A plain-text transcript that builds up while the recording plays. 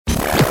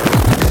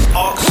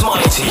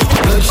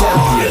party.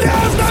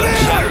 The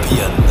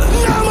champion.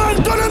 Yeah, man,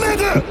 to the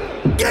middle.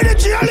 Get the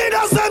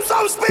cheerleaders them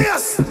some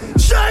space.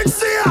 Shine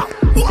here.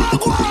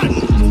 Walk one.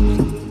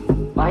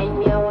 Wine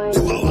me away.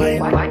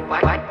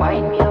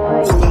 Wine me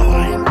away.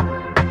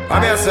 I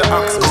mean, I say,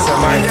 ask me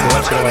some mind to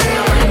watch the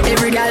wine.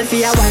 Every girl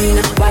feel wine.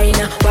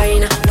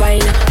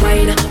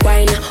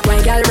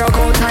 Girl rock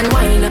out and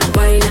wine.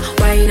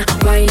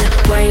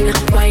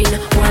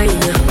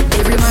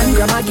 Every man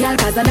grab a girl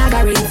 'cause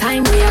another in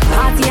time. We a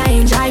party, I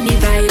enjoy the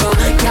vibe.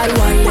 Girl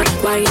wine.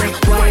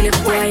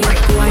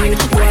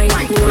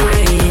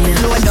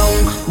 Slow down,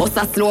 bust a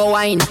slow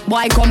wine.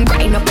 Boy come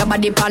grind up your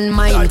body pan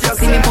mine.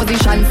 See me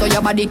position so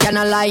your body can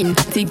align.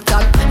 Tick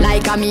tock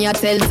like a me a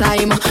tell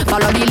time.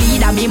 Follow the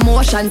lead of me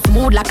motion,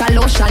 smooth like a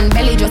lotion.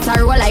 Belly just a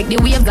roll like the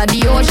waves of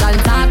the ocean.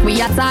 Talk,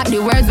 we attack the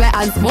words where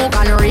and smoke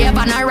and rave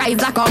and a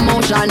rise like a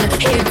motion.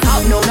 Hip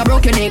top no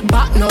broke your neck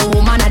back no.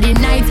 Woman of the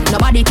night,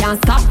 nobody can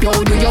stop you.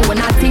 Do you when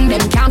I think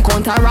them can't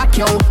counteract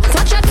you.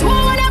 Touch a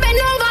toe when I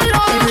bend over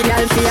low. Every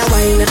girl feel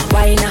wine.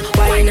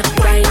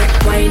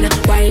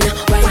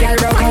 Girl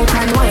rock out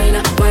and wine.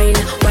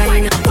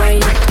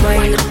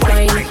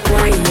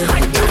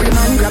 Every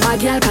man grab a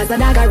girl 'cause the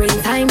dagger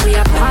in time. We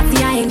a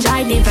party, I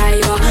enjoy the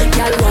vibe.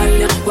 Girl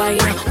wine.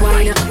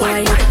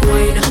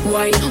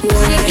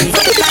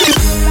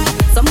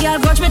 Some girl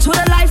grudge me to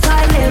the life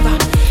I live.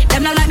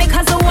 Them not like me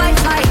 'cause the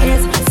Wi-Fi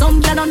is.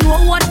 Some girl don't know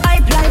what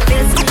hype life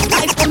is.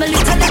 Life from a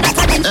little bit of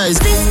this.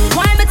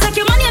 Why me take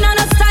your money and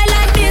not style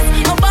like this?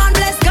 No born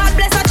bless, God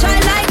bless a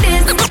child like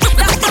this.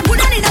 That's the good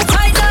and in a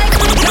tight like.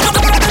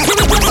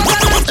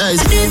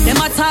 Them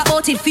a talk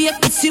about it fake,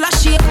 it's still a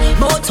shake.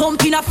 Bout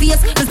hump in a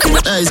face, it's still a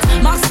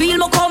Max feel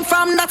me come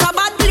from, not a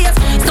bad place.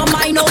 Some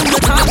I know you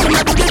talk to me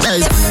about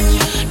it.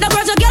 The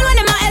grudge a girl when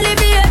them a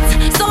elevate.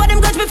 So them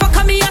grudge me for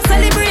come here and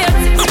celebrate.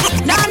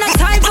 Now no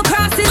time for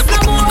crosses no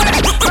more.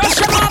 Rush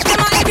them off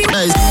them a heavy.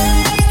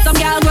 Some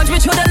girl grudge me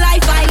to the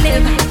life I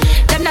live.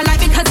 Them not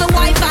like me 'cause the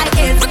Wi-Fi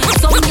is.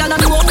 Some girl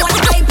don't know what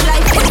hype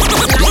life is.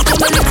 Life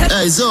from a little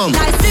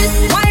like this.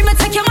 Why me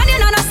take your money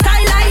and not a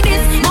style like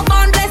this? My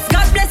born bless,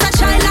 God bless a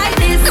child like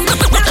this.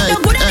 That's the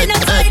good and in a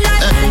style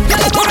like.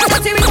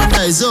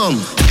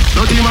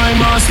 Dirty mind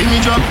want see me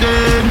drop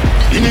dead.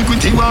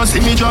 Iniquity want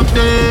see me drop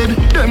dead.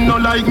 Them no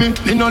like me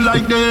no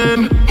like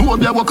them. Who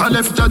up your work and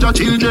left judge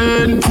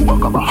children?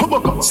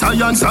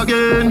 Science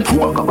again.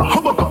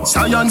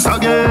 Science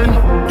again.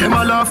 Them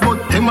a laugh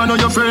but them a know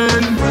your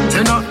friend.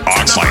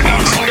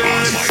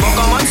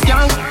 Pokemon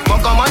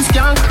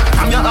skank.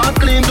 Come your heart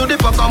clean to the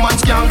Pokemon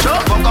skank.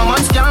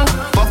 Pokemon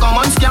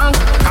skank.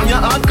 Come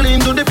your heart clean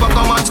to the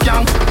Pokemon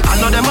skank. I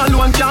know them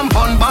alone camp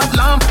on bad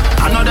lamp.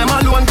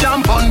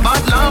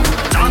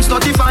 Chance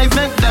 35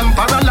 make them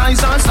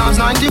paralyze and Psalms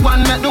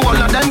 91 make the whole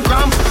of them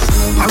cramp.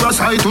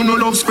 Parasite who no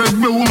love spread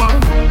rumor.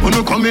 Who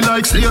no come in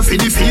like slave for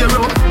the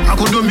pharaoh. I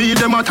could do me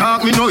them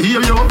attack me no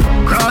hear you.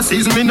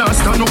 Crosses me not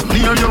stand up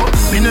near you.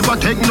 Me never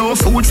take no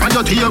food from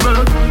your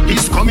table.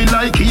 This coming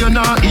like here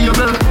now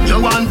evil. You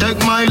want take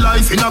my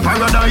life in a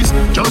paradise.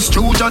 Just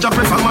choose judge I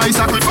prefer my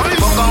sacrifice.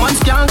 Pokemon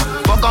skank.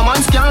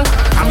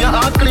 Come your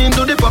heart clean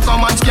to the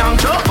Pokemon skank.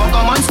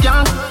 Pokemon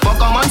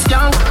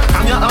skank.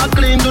 Come your heart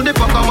clean to the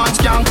Pokemon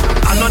skank.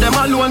 I know them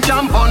alone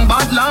camp on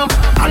bad lamp.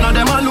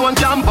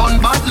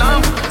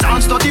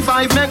 Chance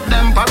 35 make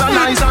them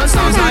paralyze and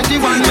Psalms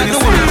 91 make the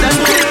whole of them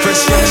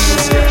Fresh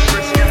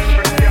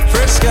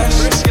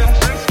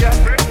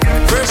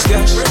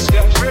cash.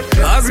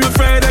 As my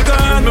Friday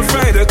gone, my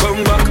Friday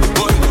come back.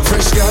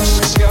 Fresh cash.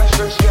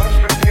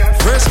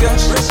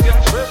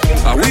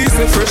 I we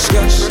say fresh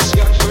cash.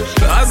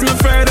 As my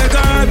Friday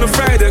gone, my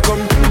Friday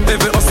come.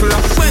 Every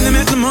hustler when they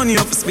make the money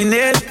off spin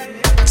it.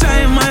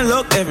 Time my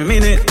luck every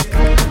minute.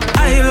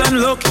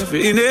 Island luck every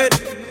minute.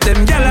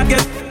 Them gyal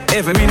get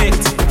every minute.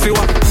 Feel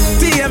what?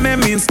 TMM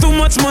means too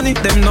much money.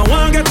 Them no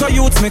one get a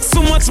youth make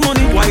so much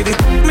money. Why they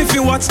me if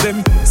you watch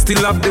them?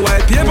 Still have the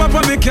white paper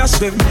for me cash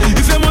them.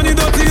 If your money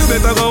dirty, you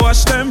better go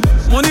wash them.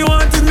 Money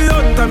wanted me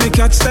out and me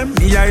catch them.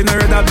 Me I know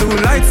red blue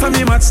lights and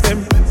me match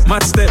them. My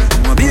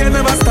beer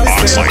never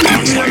stops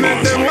them. Me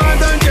make them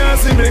want and can't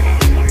see me.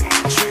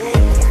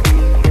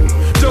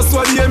 Just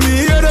what you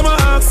me hear them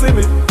asking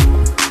me.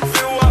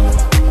 Feel what?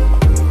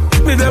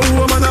 Me them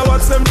woman I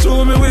watch them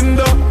through me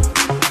window.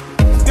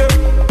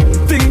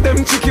 Think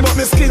them tricky but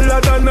me skiller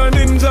than a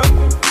ninja.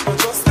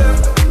 Just them.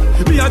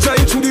 Me a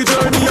drive through the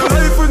journey of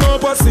life with no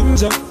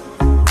passenger.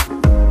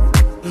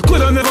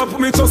 Coulda never put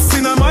me trust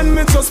in a man,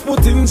 me just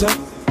put in ja.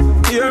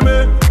 Hear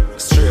me?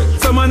 Straight.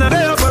 Some man are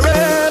there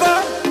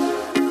forever.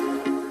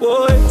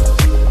 Boy,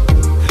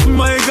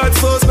 my God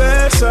so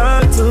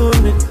special to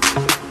me.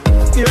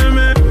 Hear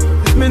me?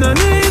 Me no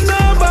need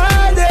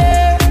nobody.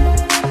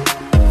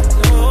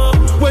 No.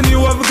 When you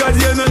have God,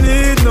 you no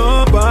need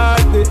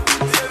nobody.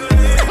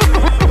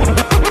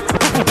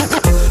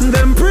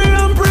 Them pray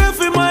and pray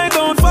for my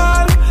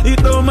downfall.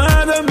 It don't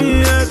matter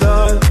me at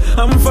all.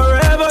 I'm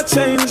forever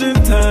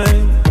changing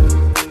time.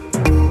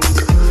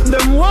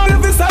 Them want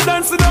if it's a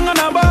dancing down on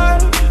a bar.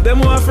 Them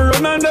want to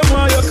run and them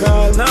want you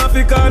call. Now if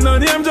you call no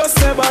name, just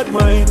say bad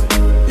mind.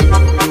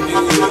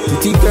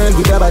 Pretty girl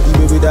with a body,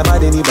 with a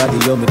bad anybody.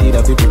 You me need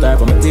a people type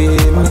from a team.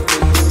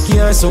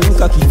 Here some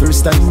cocky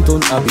first time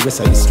don't have the rest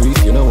of the street,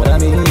 you know what I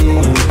mean?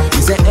 You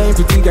say, hey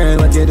pretty girl,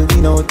 what you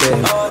doing out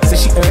there?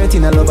 Say she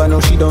hurting a love, I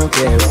know she don't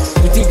care.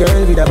 Pretty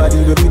girl with a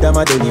body, with a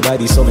mad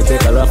anybody. So me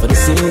take her off for the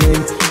scene.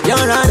 You're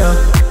right.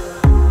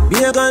 Be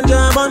a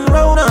ganja man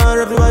round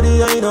her,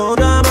 everybody I know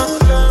drama.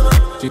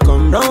 She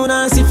come round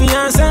and see for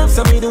herself,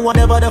 so we do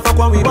whatever the fuck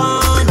what we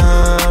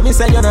wanna. Me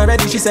say you're not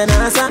ready, she say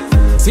nah son.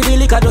 See the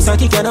liquor just a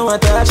kick, you don't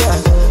want to touch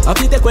her. I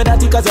feel take with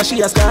that cause she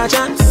a scratch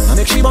her. I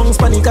make she bounce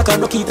panic, I can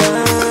knock it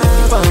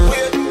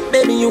off.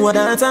 Baby you a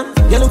dancer,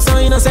 you look so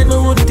innocent,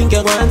 no would you think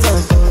you want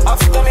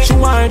her? She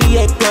want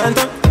the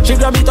eggplant, she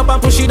grab it up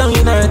and push it down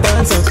in her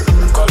dancer.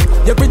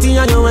 You're pretty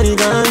and you're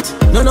elegant.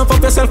 None of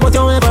fuck yourself but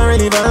you're ever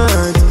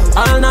relevant.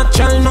 All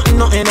natural, nothing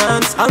not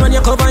enhanced. All when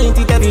you cover it,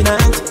 it's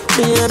evident.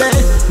 Baby,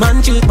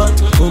 man cheat but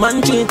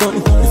woman cheat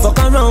on. You fuck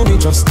around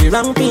with just the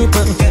wrong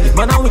people. If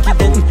man a wicked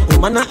then,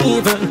 woman a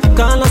evil.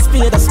 Call a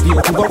spade,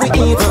 but we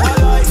evil.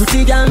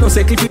 Pretty girl, no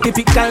say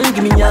typical.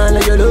 Give me all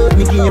of your love,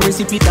 me give you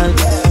reciprocal.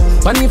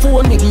 Funny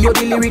phone, me give you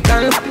the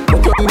lyrical.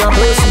 Put you in a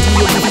person,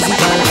 give you the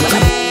physical.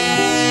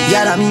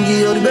 Yeah, that me give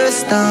you the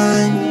best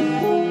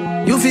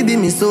time. You fi be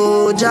me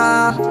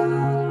soldier.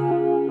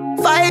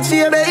 Fight for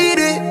your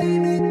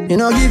baby. You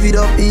know give it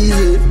up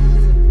easy.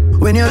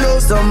 When you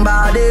love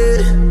somebody,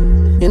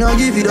 you know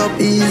give it up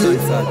easy.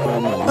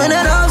 When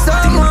you love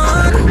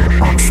someone,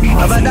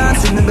 have a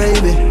dance with me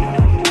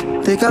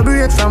baby. Take a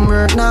break from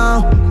work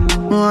now.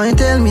 No, you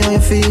tell me how you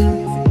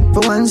feel.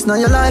 For once now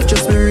your life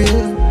just be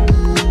real.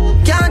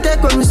 Can't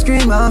take when we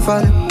scream and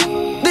fall.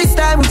 This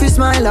time if you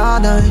smile all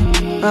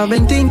night. I've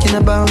been thinking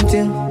about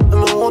you.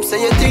 I hope so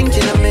you're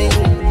thinking of me.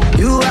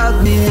 You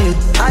have me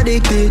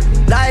addicted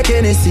like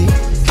Hennessy,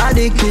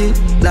 addicted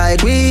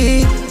like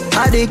weed,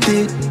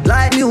 addicted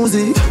like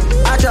music,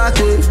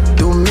 attracted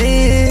to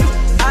me,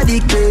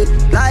 addicted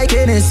like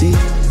Hennessy,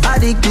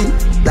 addicted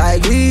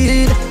like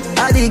weed,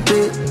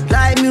 addicted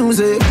like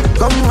music.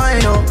 Come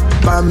wind up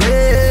for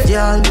me,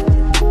 girl.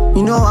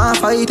 You know I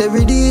fight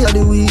every day of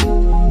the week.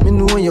 Me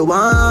know you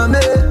want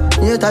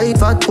me. You tight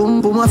fat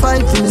pump, I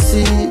fight for me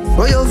see.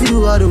 What you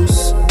view of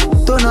those?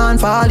 Turn on,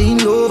 fall in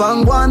love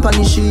and go and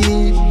punish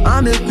it.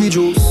 I make me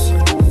juice.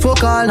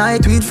 Fuck all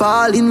night, we'd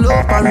fall in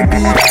love and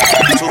repeat.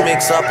 To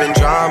mix up in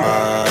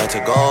drama, to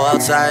go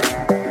outside.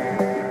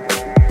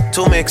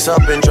 To mix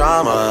up in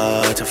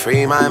drama, to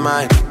free my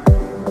mind.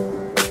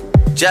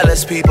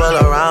 Jealous people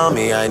around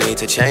me, I need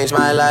to change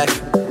my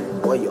life.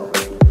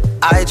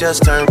 I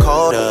just turn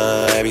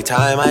colder every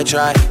time I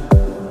try.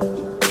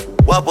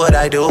 What would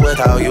I do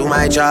without you,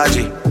 my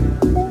Georgie?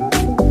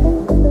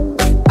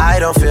 I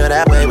don't feel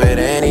that way with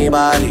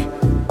anybody.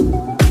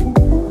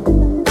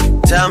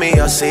 Tell me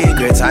your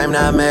secrets, I'm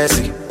not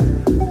messy.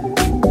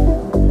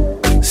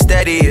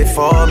 Steady it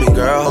for me,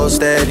 girl, hold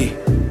steady.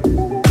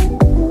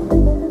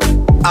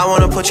 I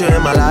wanna put you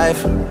in my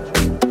life.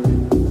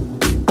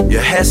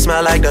 Your hair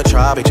smell like the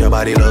tropics, your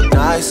body look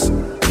nice.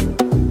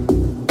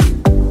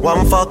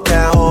 One fuck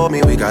can't hold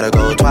me, we gotta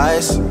go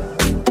twice.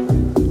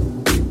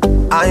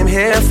 I'm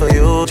here for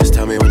you, just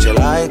tell me what you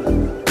like.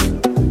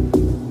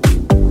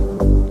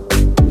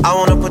 I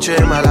wanna put you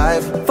in my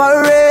life.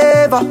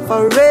 Forever,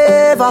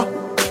 forever,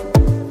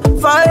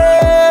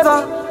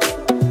 forever,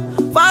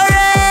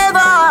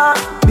 forever.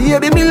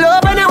 Baby, me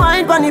love when you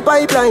wine pon the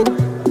pipeline.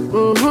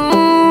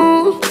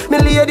 Me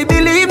lady,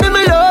 believe me,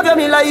 me love you,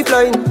 me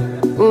lifeline.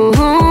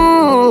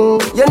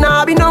 You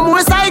nah be no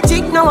more side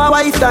chick, no a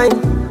wife time.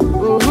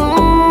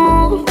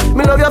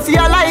 Me love you for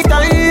your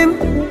lifetime,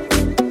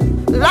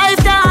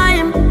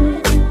 lifetime.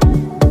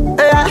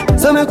 Yeah.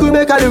 So me could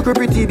make a look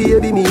pretty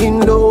baby, me in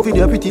love with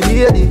your pretty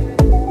lady.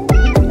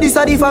 This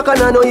a the fuck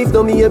and I know if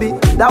no maybe.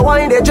 That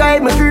wine they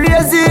drive me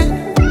crazy.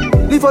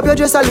 Lift up your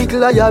dress a little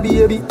like your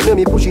baby. Let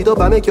me push it up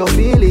and make you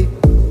feel it.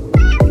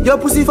 Your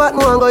pussy fat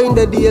no and go in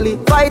the daily.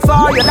 Fight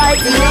for your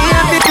life in the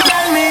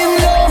tell me in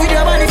love with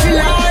your body feel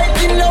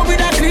like. In love with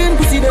that clean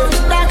pussy there.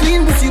 That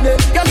clean pussy there.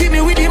 You keep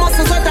me with the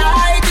muscles so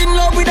tight. In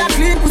love with that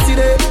clean pussy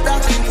there. That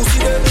clean pussy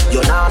there.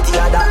 You're naughty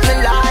and that me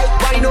like.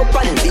 Wind up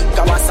and big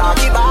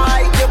Kawasaki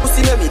bike. Your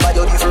pussy make me buy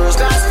you the first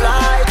class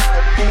flight.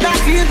 That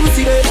clean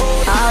pussy there.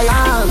 I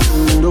am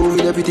love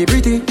with the pretty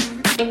pretty.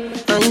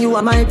 And you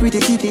are my pretty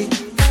kitty.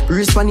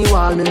 Wrist on the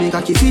wall, me make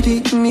a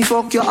key. Me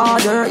fuck your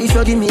order if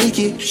you give me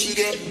icky. She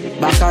get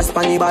back as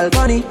on the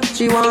balcony.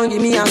 She want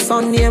give me a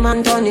Sunday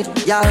man turn it.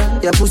 Yeah,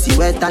 your pussy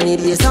wet and it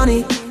is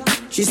sunny.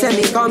 She say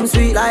me come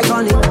sweet like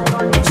honey.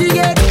 She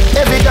get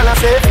every girl I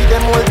say feed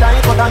them all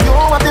time. But you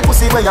want the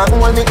pussy where you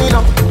hold me in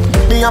up.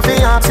 Me a fi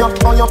ask you,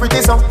 how you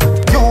pretty so.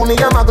 You me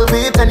a muggle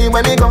with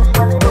anywhere me go.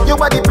 You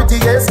are the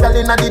prettiest girl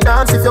inna the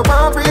dance. If you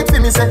want breathe for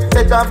me, say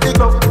take off the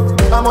glove.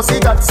 I must see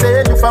God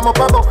say you from up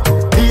above.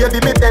 Baby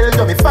me tell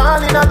you me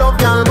fall in love.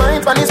 Y'all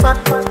mind pon this fat,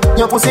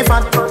 your pussy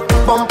fat,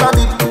 bump a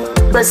bit,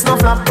 breast no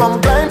flap, come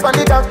blind pon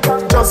the cock,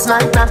 just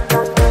like that.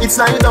 It's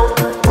slide out,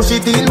 push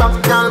it in back.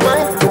 Y'all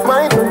mind,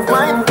 mind,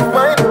 mind,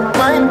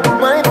 mind, mind,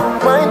 mind,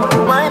 mind,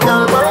 mind.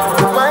 Y'all mind,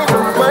 mind,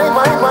 mind,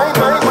 mind, mind,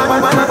 mind,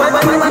 mind, mind,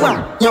 mind, mind,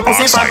 mind. Your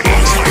pussy fat.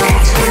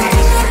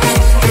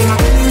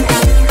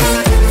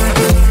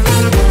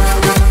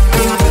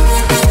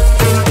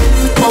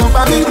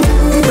 Bumper big,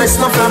 breast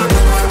no flap.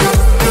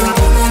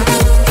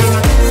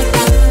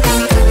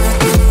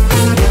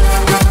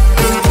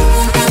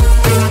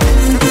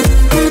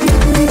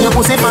 Your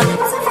pussy fat.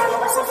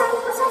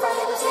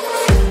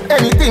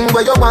 Anything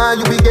where you want,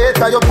 you be get.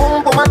 Your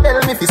boom boom and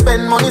tell me if you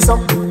spend money so.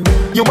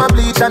 You a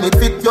bleach and it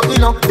fit you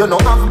enough. You know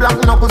have black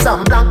knuckles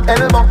and black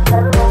elbow.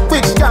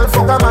 Which girl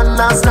fuck a man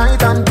last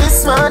night and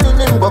this morning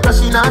him go cause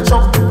she not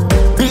chop.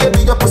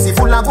 Baby your pussy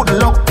full of good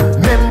luck.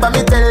 Remember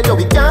me tell you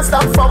we can't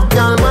stop fuck.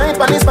 Girl mind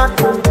pan is fat.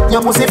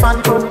 Your pussy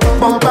fat,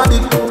 bumper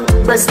big.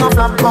 Breast no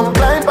flap, come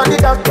climb on the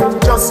top.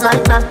 Just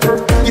like that,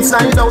 it's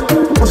slide out.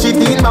 Push it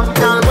in back,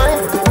 girl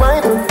mind.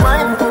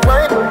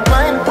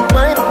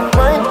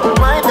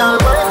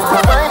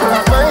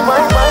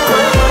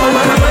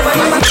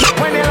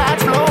 When the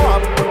lights blow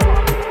up,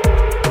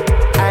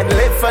 I'd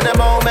live for the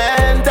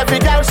moment. Every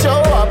girl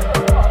show up.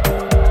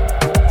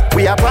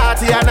 We a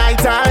party at night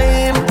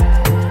time.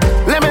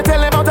 Let me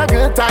tell you about a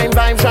good time.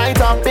 Vibes right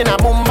up in a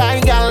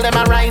Mumbai, girl. Them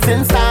a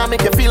rising star.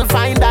 Make you feel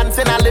fine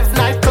dancing. I live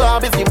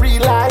nightclub. It's in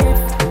real life.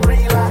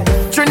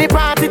 Trini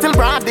party till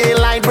broad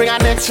daylight. Bring our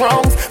next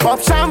rounds. Pop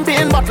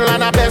champagne bottle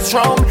and a best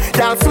round.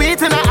 Y'all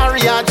sweet in a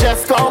area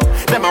just come.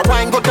 Them a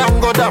wine go down.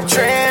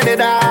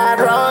 Trinidad,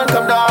 run,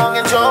 come down,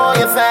 enjoy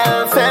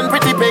yourself. Send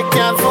pretty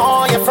pictures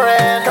for your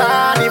friend.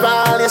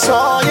 Carnival, you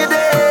show you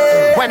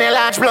day. When the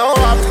lights blow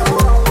up,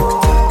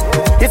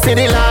 it's in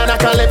the land of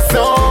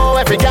Calypso.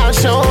 Every girl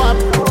show up.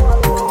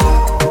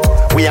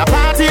 We a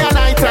party at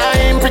night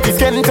time. Pretty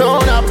skin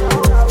tone up.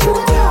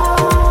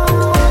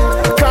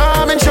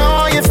 Come and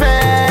show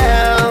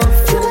yourself.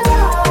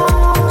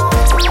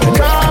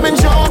 Come and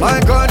show. My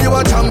girl, you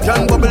a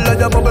champion. Bubble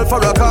like a bubble for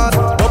a cause.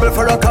 Bubble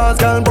for a cause,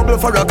 girl, bubble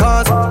for a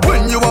cause.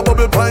 When you a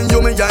bubble pine,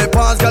 you me eye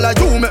pass. Girl,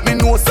 you make me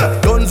know, sir,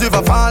 don't give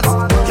a fast.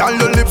 Girl,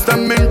 your lips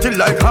them minty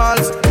like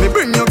hearts. Me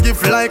bring you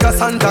gift like a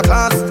Santa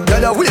Claus.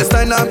 Girl, your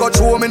waistline I got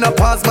throw me in a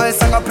pass. My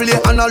song I play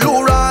on a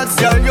low rods.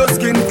 Girl, your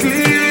skin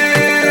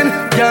clean.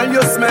 Girl,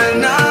 you smell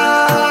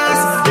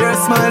nice. Your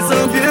smile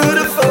so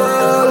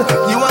beautiful.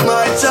 You are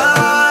my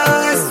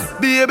choice.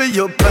 Baby,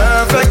 you're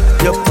perfect.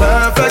 You're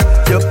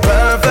perfect. You're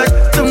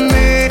perfect to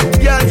me.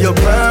 Girl, you're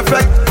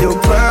perfect. You're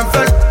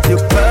perfect.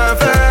 You're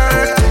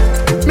perfect.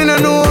 Me no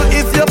know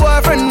if your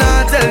boyfriend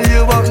not tell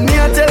you, but me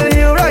I tell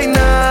you right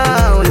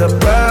now. You're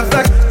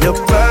perfect. You're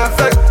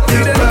perfect.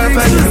 You're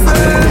perfect.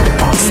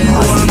 You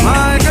are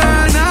my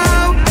girl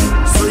now,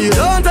 so you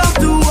don't have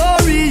to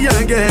worry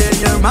again.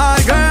 You're my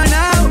girl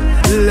now.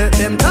 Let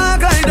them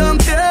talk, I don't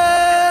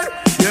care.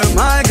 You're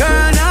my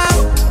girl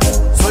now,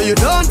 so you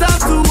don't have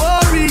to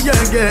worry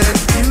again.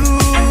 You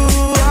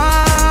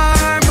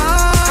are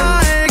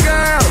my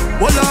girl.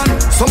 Hold on,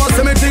 some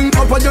say me think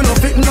up and you no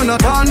fit none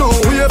at all. No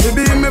way to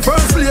be me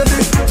first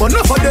lady, but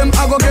enough of them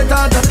I go get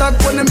heart attack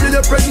when them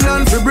get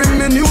pregnant to bring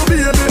me new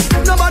baby.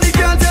 Nobody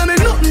can tell me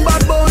nothing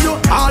bad about you.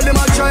 All them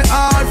a try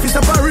hard to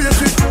separate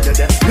it.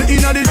 Me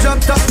inna the drop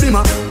top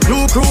dimmer,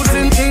 you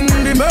cruising in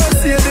the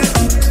Mercedes.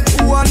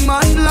 One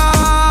man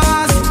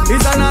lost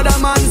is another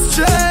man's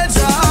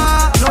treasure.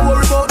 Don't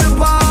worry about the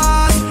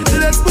past,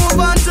 let's move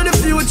on to the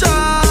future.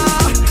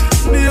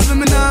 Baby,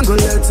 me nah go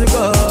let you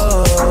go.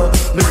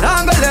 Me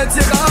nah go let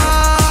you go.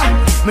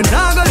 Me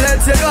nah go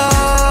let you go.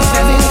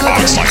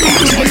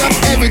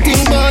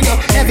 Everything burn up,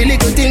 every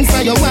little thing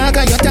from your walk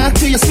and your talk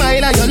to your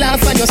smile and your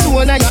laugh and your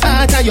soul and your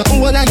heart and your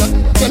own and your.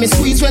 Tell me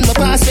squeeze when my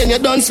pass, when you're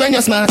done, when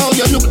you're smart. How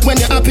you look when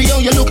you're happy, how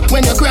you look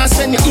when you cross,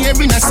 when you're here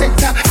in a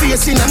sector.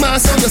 Face in a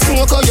mask, how you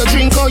smoke, how you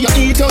drink, how you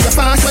eat, how you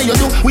fast, what you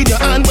do with your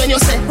hand when you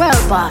say. Well,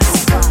 boss.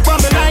 But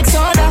me like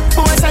soda,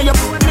 boy say you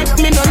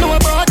me no know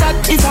about that.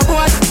 It's a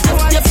boy,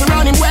 you fi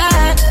run him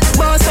wet.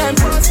 Boss them,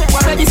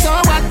 what baby so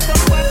what?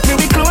 Me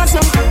we close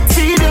up,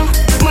 feed you,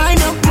 mind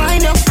up.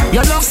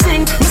 Your love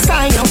sing, me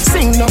sign up,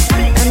 sing no.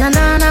 Na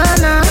na na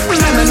na,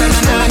 na na na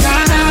na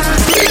na.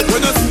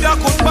 When you see a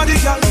good body,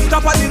 girl,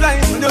 top of the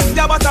line. When you see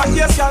a butter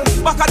yes, girl,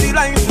 back of the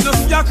line. When you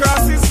see a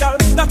crosses, girl,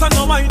 that a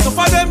no mind. So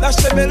for them, that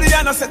she belly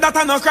and I said that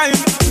a no crime.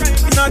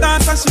 In a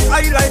dance and she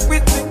high like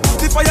Whitney.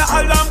 The fire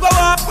alarm go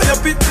off when you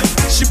pit me.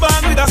 She born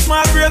with a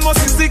small brain, must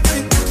be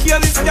sickly.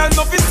 Careless girl,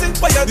 no fitting.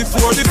 Fire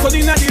before the sun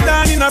in a the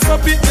dawn in a so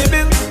pit me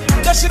bill.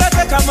 That should have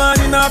take a man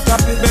in a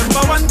profit.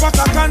 Remember one pack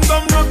of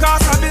condom, no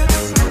cost a bill.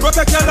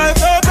 Protect your life,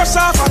 out the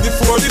sharper.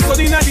 Before the sun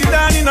in a the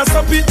dawn in a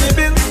so pit me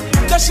bill.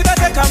 That should have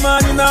take a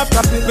man in a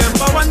profit.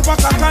 Remember one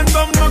pack of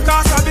condom, no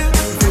cost a bill.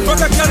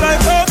 Protect your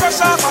life, out the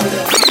sharper.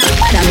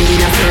 Whether me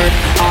in a skirt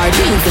or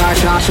jeans or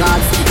short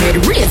shorts, made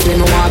race when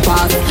me walk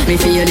past. Me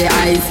feel the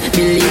eyes,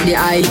 believe the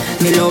eye.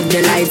 Me love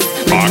the lights,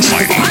 me miss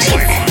the spice.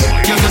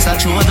 You're just a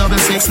true double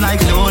six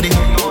like loading.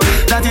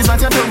 That is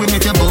what you're doing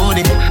with your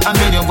body. I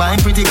made you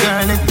wine, pretty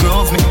girl, it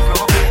drove me.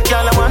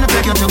 Girl, I wanna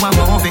take you to a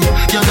movie.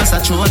 You're just a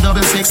true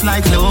double six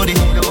like loading.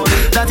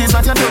 That is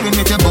what you're doing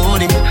with your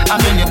body. I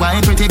made you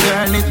wine, pretty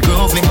girl, it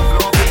drove me.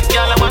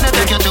 Girl, I wanna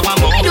take you to a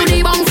movie. Me do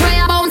the bounce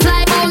fire, bounce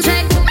like bounce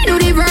check. Me do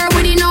the verb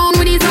with the noun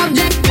with the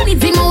subject.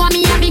 Anything more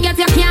me happy get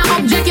you can't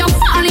object. You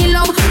fall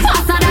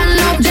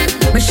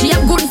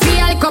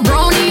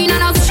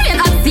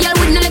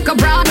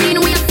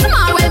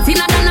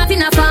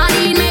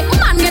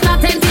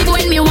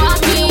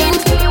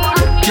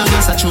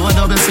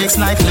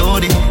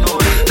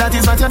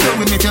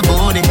with me to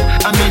body.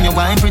 And when you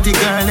wine, pretty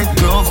girl, it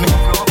drove me.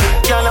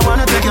 Girl, I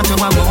wanna take you to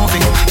a movie.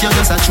 You're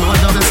just a true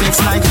double six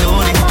like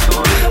loading.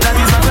 That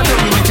is what I do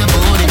with your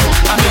body.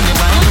 And when you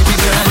wine, pretty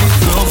girl, it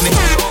drove me.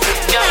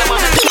 Girl, I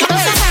wanna take you to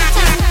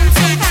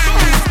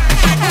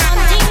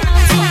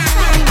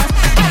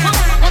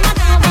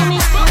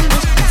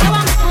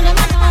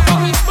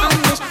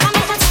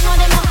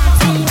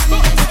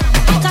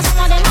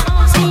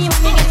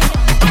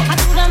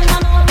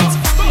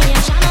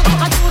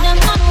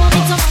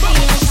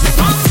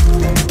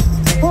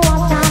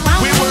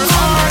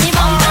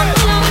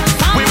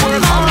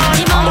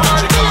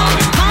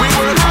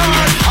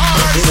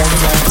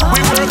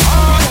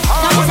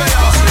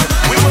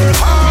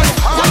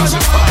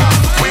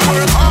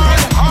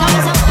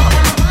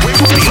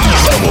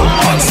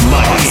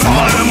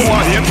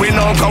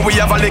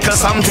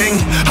something,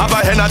 have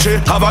a energy,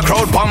 have a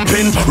crowd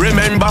pumping.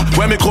 Remember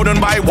when me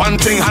couldn't buy one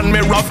thing, and me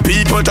rough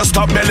people to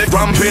stop belly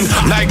grumping.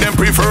 Like them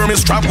prefer me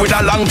strapped with a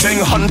long thing,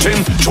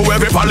 hunting through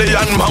every valley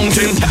and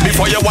mountain.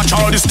 Before you watch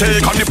all this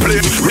steak on the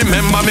plate,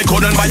 remember me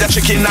couldn't buy a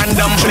chicken and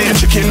dumpling.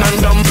 Chicken and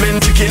dumpling,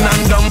 chicken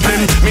and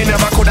dumpling. Me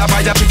never coulda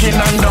buy a chicken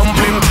and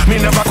dumpling.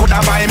 Me never coulda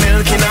buy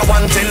milk in a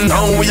one tin.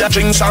 Now we a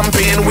drink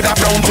champagne with a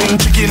brown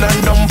tin. Chicken and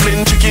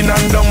dumpling, chicken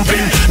and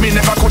dumpling. Me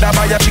never coulda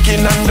buy a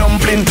chicken and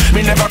dumpling. Me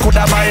never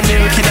coulda buy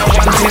milk in a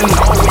one tin.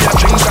 Now we a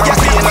drink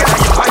champagne like a.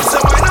 I say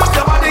wind up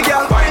your body,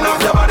 girl. Wind up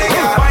your body,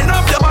 girl. Wind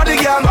up your body,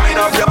 girl. Wind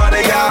up your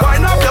body, girl.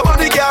 Wind up your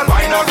body, girl.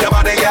 Wind up your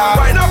body, girl.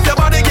 Wind up your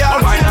body, girl.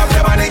 Wind up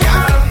your body,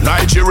 girl.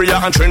 Nigeria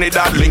and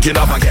Trinidad linking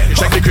up again.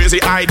 Check the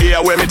crazy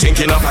idea where me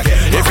thinking up again.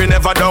 If you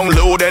never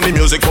download any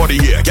music for the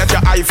year, get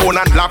your iPhone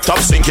and laptop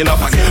syncing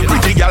up again.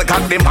 Pretty girl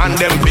got them and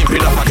them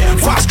pimping up again.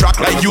 Fast track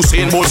like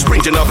Usain Bolt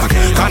sprinting up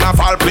again.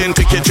 Carnival plane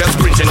ticket just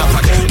printing up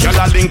again. Girl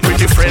a link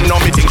pretty friend, now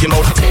me thinking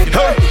out.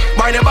 Hey,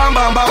 mind your bam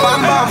bam bam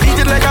bam bam. Beat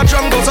it like a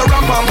drum goes a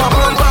ram bam bam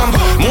bam bam.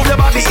 Move your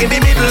body in the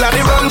middle of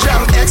the rum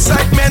jam.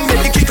 Excitement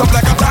make you kick up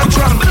like a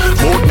tantrum.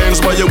 Both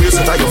ends by your waist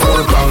until you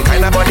fall down.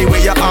 Kind of body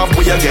where you have,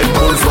 where you get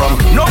pulled from.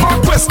 No more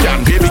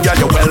question, baby girl,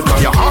 you're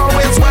welcome. You're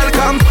always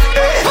welcome.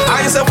 Hey,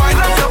 I say wind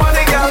up your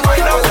body, girl.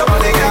 Wind up your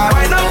body, girl.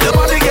 Wind up your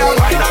body, girl.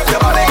 Wind up your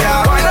body,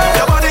 girl. Wind up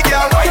your body,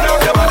 girl. Wind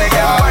up your body,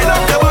 girl. Wind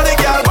up your body,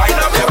 girl. Wind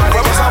up your body,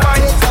 girl.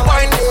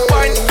 Wine,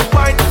 wine, wine,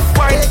 wine,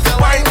 wine,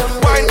 wine,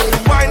 wine,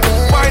 wine, wine,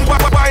 wine, wine,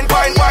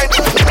 wine, wine.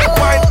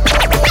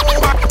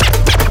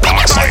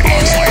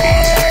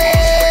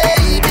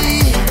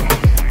 Baby,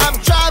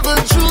 I've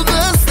traveled through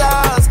the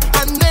stars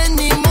and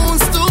many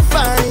moons to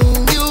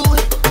find you.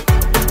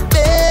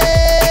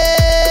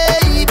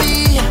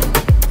 Baby,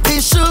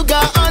 the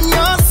sugar on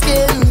your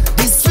skin,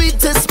 the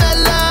sweetest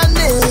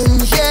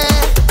melanin,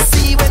 yeah.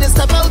 See when you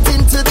step out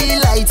into the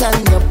light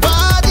and your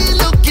body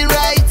looking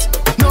right.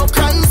 No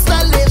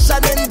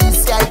constellation in the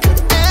sky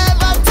could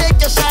ever take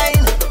your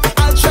shine.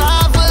 I'll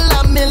travel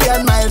a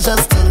million miles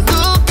just to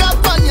look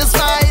up on your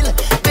smile.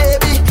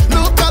 Baby,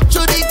 look up to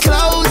the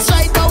clouds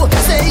right now.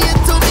 Say it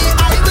to me, I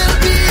will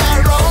be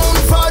around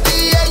for the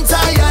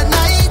entire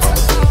night.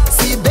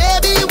 See,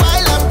 baby,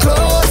 while I'm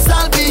close,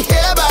 I'll be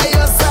here by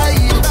your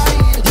side.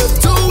 You're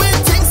doing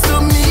things to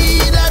me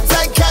that I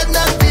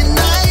cannot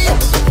deny.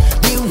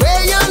 The way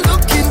you're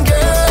looking,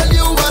 girl,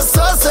 you are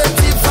so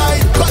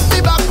certified. Cut me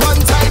back one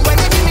time when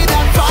you give me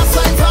that fast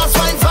wine, fast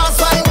wine, fast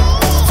wine.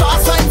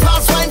 Fast wine,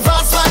 fast wine,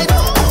 fast wine.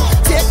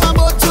 Take my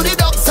boat to the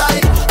dock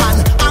side and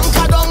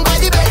anchor down by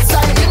the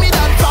bedside. Give me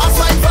that fast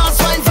wine,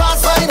 fast wine,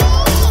 fast wine.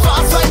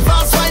 Fast wine,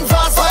 fast wine,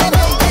 fast wine.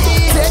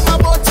 Take my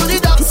boat to the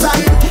dock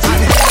side.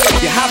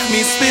 You have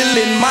me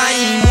spilling my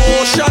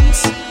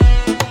emotions.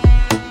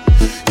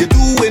 You're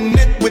doing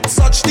it with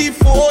such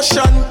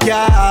devotion,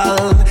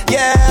 girl.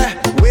 Yeah,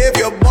 wave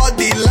your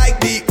body like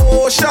the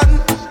ocean.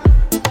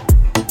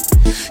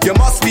 You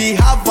must be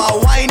have a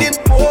whining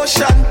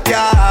potion,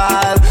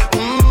 girl.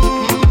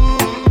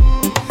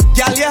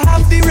 Girl, you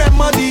have the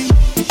remedy.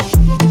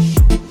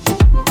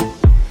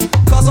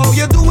 Cause how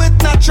you do it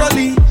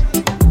naturally.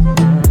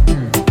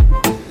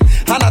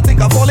 And I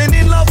think I'm falling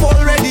in love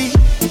already.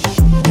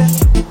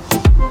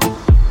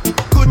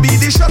 Could be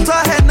the shot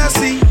of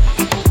Hennessy.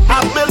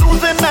 I've been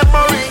losing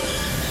memory.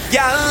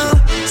 Girl,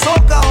 so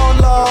gone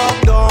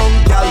lockdown.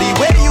 Girl, the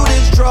way you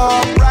just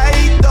drop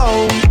right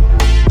down.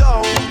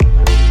 Down,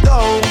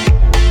 down,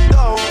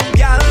 down.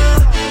 Girl,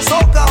 so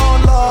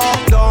gone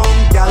lockdown.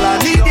 Girl, I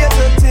need you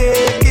to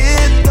take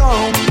it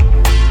down.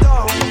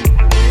 Down,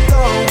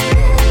 down,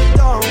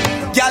 down.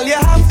 Girl, you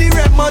have the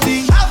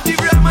remedy. Have the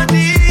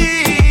remedy.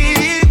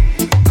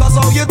 Cause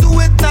how you do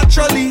it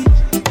naturally.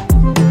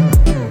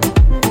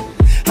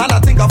 And I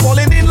think I'm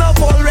falling in love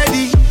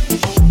already.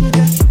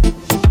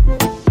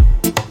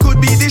 Could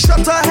be the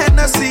shot of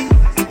Hennessy.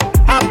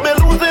 I've been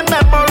losing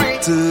memory.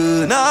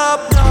 Turn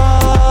up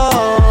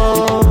now.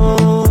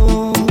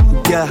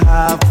 You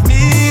have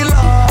me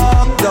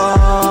locked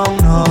down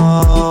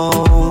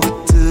now.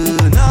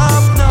 Turn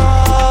up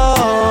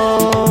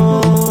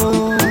now.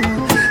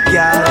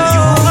 Girl,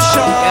 you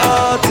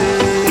shut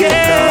it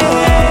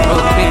down.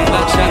 Big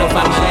black shadow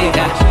from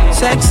Shaker.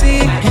 Sexy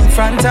in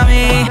front of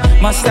me.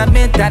 Must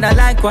admit that I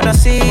like what I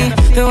see.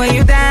 The way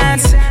you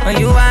dance, when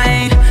you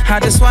whine, I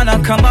just wanna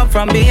come up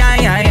from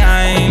behind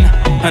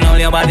and hold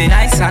your body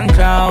nice and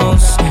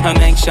close, and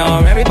make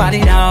sure everybody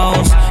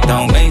knows.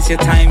 Don't waste your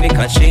time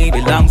because she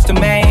belongs to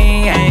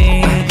me.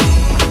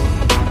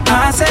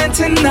 I said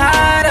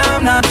tonight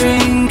I'm not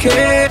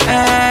drinking,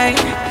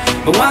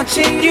 but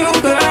watching you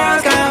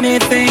girls got me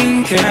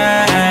thinking.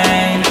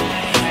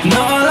 And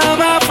all of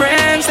my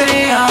friends,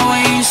 they are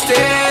wasted.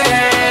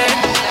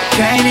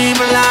 Can't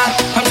even lie,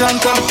 I'm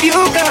drunk off you,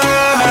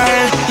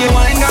 girl. You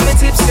ain't got me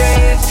tipsy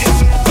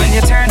when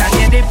you turn on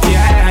your dip,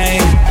 yeah.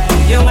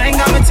 You ain't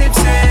got me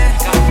tipsy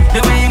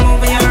the way you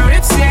move your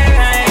hips,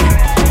 yeah.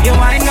 You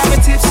ain't got me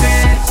tipsy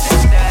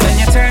when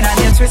you turn on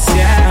your twist,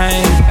 yeah.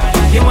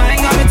 You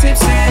ain't got me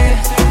tipsy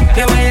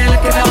the way you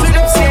look at those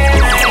lips, yeah.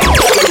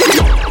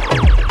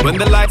 When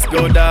the lights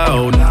go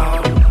down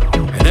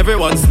and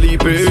everyone's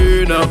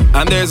sleeping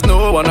and there's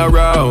no one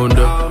around,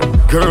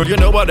 girl, you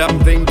know what I'm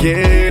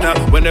thinking.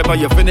 Whenever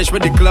you finish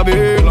with the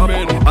clubbing,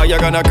 are you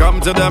gonna come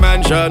to the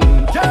mansion?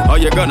 Are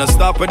you gonna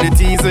stop with the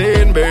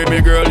teasing?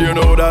 Baby girl, you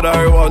know that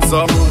I want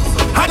some.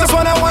 I just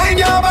wanna wind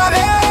your body,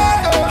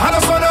 I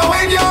just wanna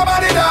wind your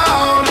body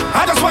down,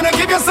 I just wanna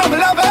give you some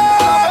love,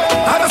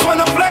 I just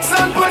wanna flex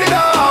and put it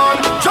on.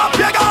 Drop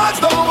your guards,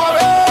 don't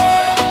worry,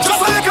 just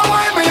so you can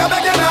wind me, I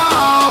beg you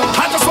now.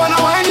 I just wanna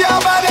wind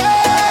your body.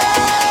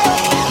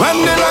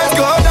 When the lights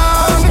go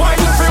down,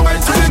 wind your free way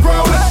to the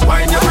ground,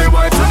 wind your free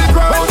way to the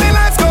ground. When the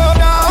lights go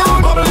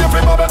down, bubble your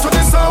free bubble to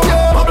the sound,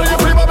 bubble your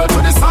free bubble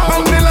to the sound.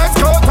 When the lights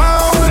go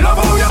down, love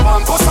how your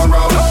bum push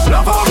around,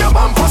 love how your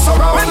bum push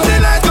around. When the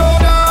lights go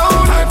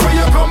down, time for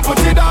you come put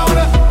it down.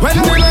 When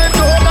the lights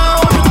go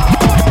down,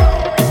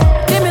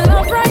 give me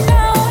love right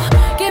now,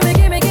 give me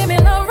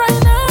love right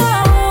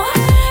now,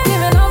 give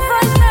me love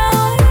right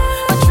now.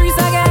 Patrice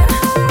again,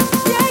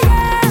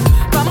 yeah.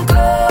 Come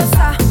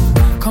closer,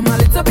 come a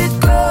little bit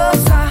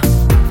closer.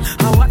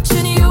 I'm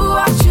watching you,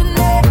 watching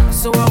me,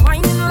 so I'm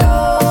winding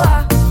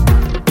lower.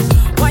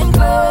 Wind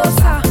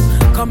closer,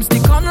 come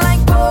stick on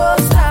like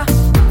poster.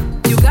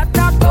 You got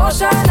that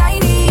potion I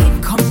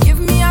need, come give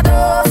me a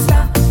dose,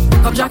 yeah.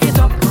 Come jack it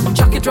up, come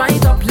jack it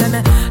right up. Let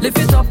me lift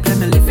it up, let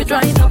me lift it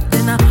right up.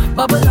 Then I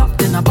bubble up,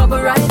 then I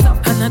bubble right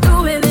up. And I'm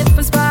doing it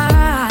for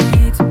spite.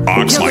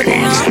 You're good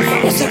enough,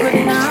 yes you're good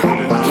enough.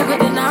 You're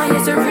good enough,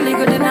 yes you're really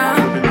good enough.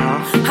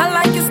 I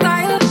like your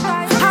style, I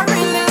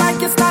really like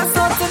your style.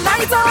 So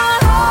tonight I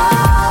want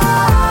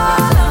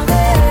all of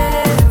it.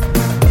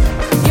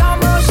 Your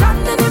motion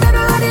in the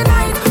middle of the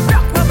night,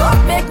 rock my boat,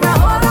 make my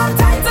hold on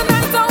tight.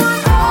 Tonight I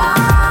want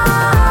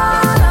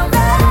all of it.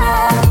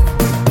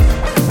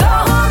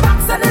 Don't hold back,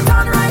 send it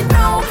on right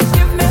now.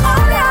 Give me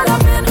all your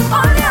loving,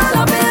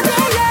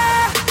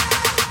 yeah.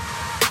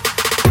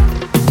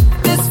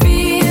 This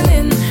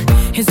feeling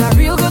is a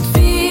real good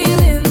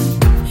feeling.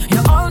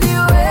 You're all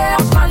new way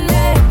up on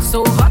me,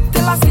 so hot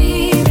till I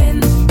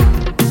steaming.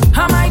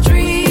 Am I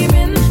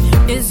dreaming?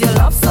 Is your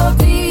love so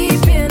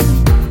deep in?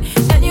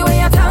 Anyway,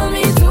 you tell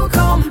me to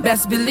come,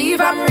 best believe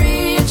I'm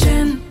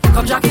reaching.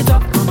 Come jack it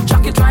up, come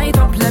jack it right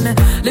up. Let me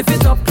lift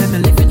it up, let me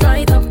lift it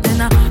right up.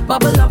 Then I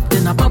bubble up,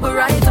 then I bubble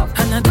right up.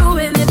 And I'm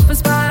doing it for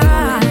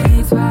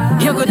spite.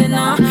 You're good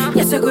enough,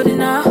 yes you're good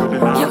enough.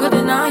 You're good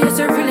enough, yes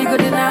you're really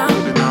good enough.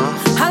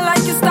 I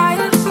like your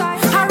style,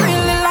 I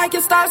really like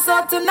your style.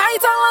 So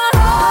tonight I want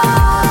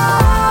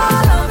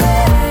all of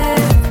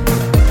it.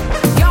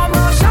 Your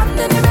motion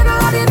in the middle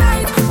of the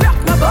night, rock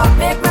my boat,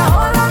 make my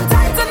hold on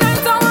tight.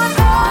 Tonight I want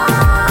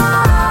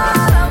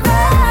all of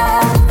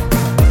it.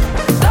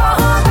 Don't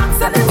hold back,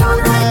 send it on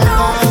right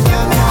now.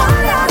 Give me all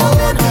your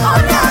loving,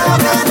 all your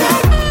loving.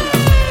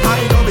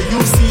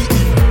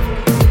 IWCE,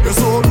 you're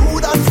so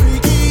rude and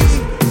freaky.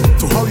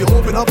 To how you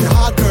open up your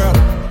heart, girl,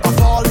 I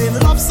fall in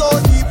love so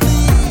deeply.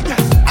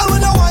 And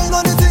when I whine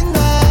on the thing,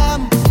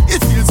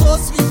 it feels so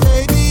sweet,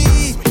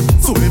 baby.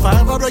 So if I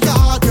ever break your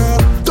heart, girl,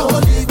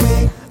 don't leave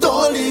me,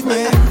 don't leave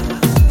me.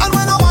 And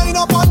when I whine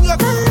up on your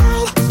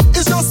girl,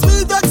 it's just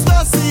sweet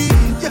ecstasy.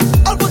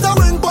 I'll put a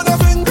ring on your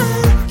finger,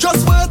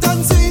 just wait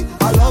and see.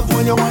 I love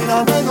when you whine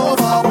and bend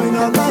over, whine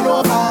and bend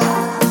over.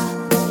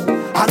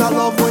 And I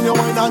love when you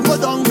whine and go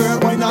down, girl,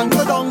 whine and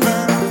go down,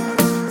 girl.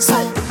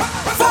 Say,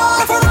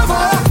 far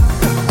forever.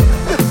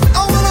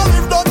 I wanna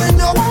live down in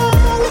your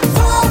world,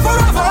 far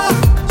forever.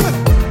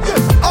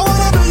 I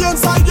wanna be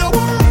inside your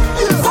world,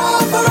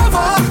 far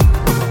forever.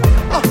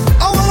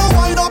 I wanna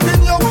wind up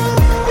in your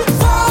world,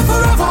 far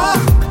forever.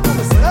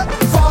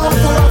 Far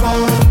forever.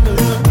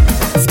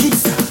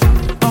 Skis,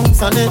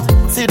 bounce on it,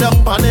 sit down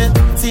on it,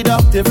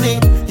 seductively.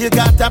 You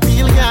got to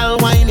feel, girl,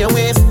 wind your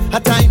waist a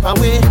type of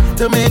way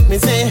to make me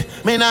say,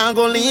 me nah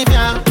go leave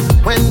ya.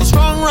 When the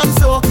strong run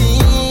so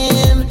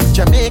keen,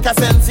 Jamaica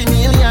send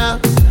Similia,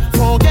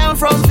 for girl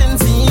from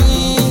Vinci.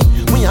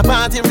 We a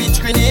party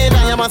rich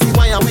Grenada, you must see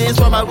why I waist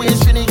from a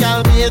waist,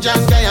 Trinidad, Beige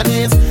and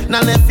Guyanese.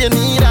 Now left you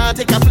need her,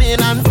 take a plane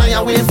and fly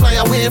away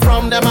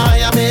from the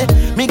Miami.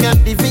 Me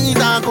got the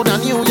visa, go to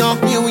New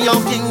York,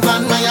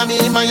 England, Miami.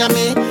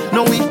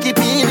 No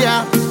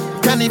Wikipedia,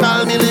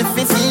 Carnival, me live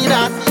to see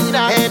that.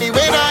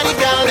 Anyway, that the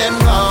girl them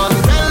gone,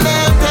 tell them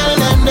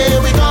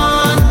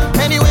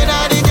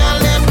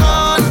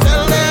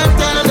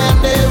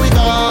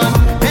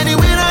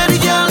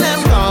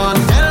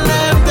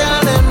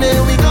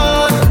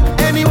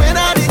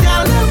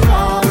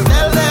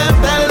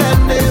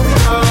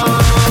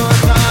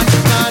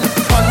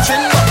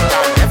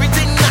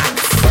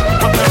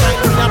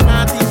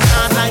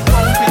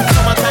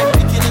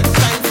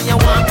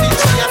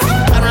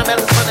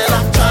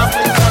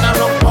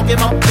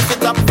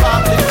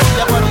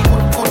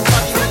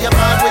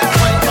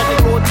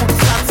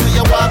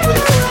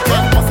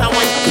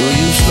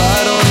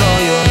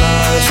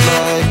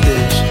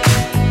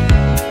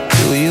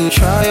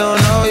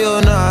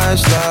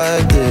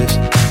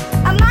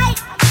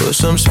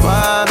some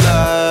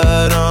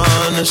spotlight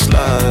on the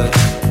slide.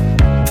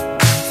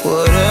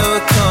 Whatever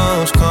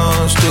comes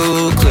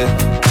through clear.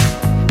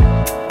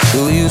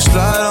 Do you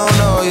slide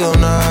on all your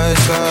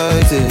nights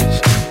like this?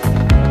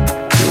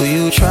 Do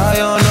you try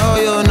on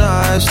all your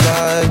nights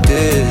like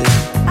this?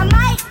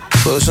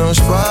 Put some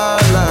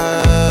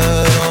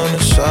spotlight on the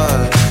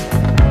side.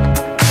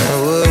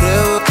 And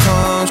whatever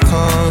comes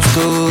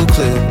through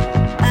clear.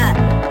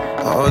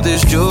 All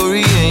this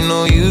jewelry ain't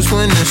no use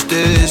when it's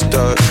this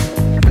dark.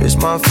 It's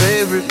my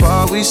favorite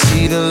part, we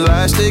see the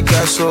lights that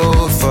got so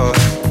far.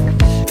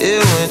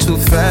 It went too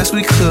fast,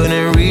 we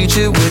couldn't reach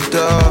it with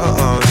the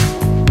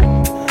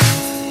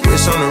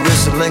wrist on the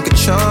wrist, a link of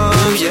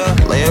charms, yeah.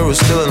 Laying was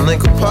still a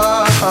link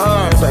apart.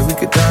 Like we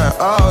could die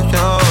all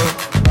young,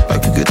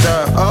 like we could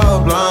die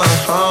all blind.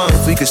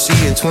 If we could see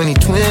in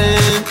 2020,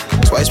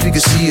 twice we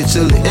could see it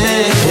till the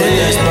end. Put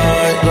that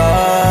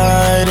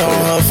spotlight on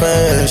her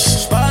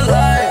face.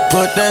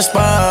 Put that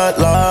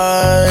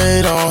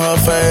spotlight on her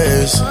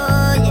face.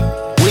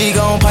 We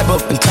gon' pipe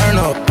up and turn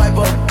up.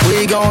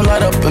 We gon'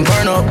 light up and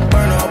burn up.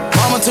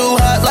 Mama too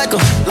hot like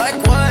what?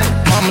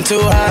 Mama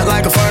too hot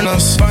like a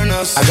furnace.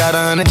 I got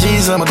 100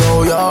 G's, I'ma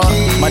go, y'all.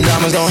 My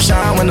diamonds gon'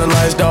 shine when the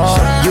lights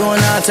dark. You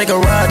and I take a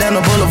ride down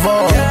the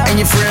boulevard, and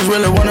your friends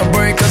really wanna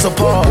break us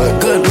apart.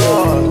 Good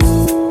Lord.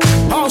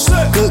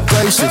 Good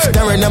gracious,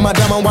 staring at my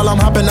diamond while I'm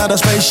hopping out of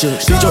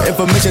spaceship. Need your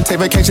information, take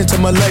vacation to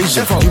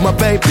Malaysia. You my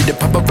baby, the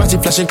paparazzi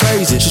flashing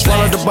crazy. She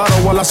swallowed the bottle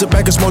while I sit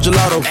back and smoke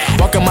gelato.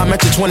 Walking my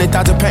mansion,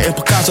 20,000 patent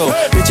Picasso.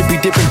 Bitch, you be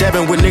dipping,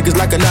 dabbing with niggas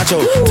like a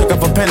nacho. Took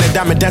up a pen and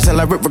diamond dancing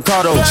like Rick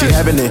Ricardo. She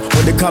having it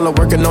with the color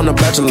working on the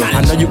bachelor.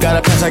 I know you got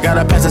a pass, I got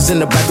a pass that's in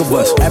the back of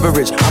us.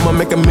 Average, I'ma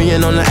make $1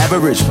 million on the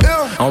average.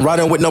 I'm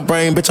riding with no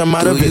brain, bitch, I'm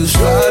out of it. Do you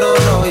slide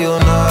on all your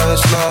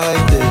nights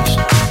like this?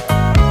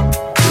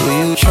 Do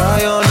you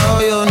try on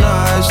all your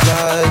nights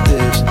like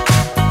this?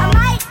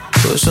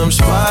 Put some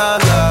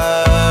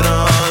spotlight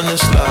on the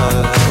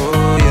slide.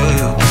 Oh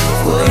yeah.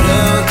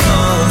 Whatever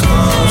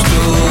comes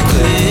through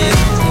clear.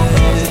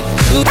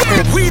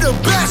 We the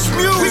best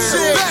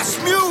music.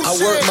 I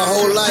worked my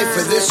whole life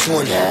for this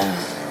one.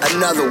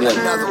 Another one.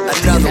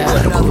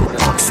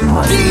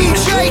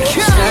 DJ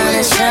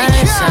Khaled.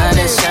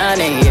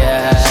 Shining,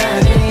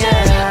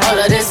 yeah. All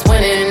of this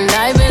winning,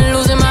 I've been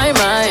losing my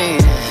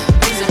mind.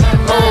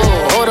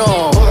 Oh, hold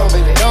on.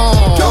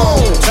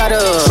 Don't try to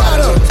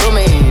slow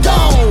me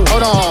down.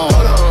 Hold on.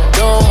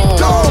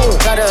 Don't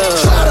try to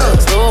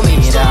slow me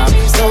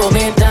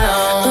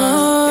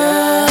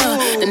down.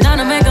 Then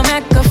I'ma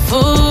make a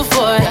fool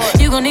for it.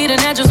 You gon' need a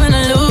natural when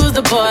I lose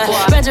the boy.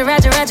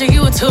 Ratchet,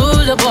 you a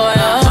tool, the boy.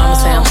 Mama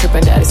say I'm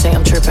trippin', daddy say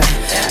I'm trippin'.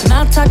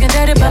 Mouth talking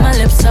dirty, but my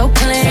lips so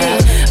clean.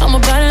 I'm a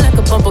body like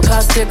a bumper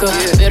car sticker.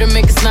 Better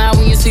make it smile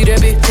when you see that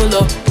big pull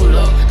up.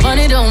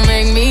 Money don't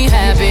make me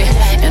happy,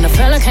 and a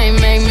fella can't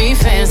make me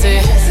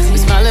fancy. We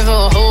smiling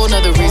for a whole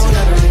nother reason.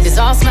 It's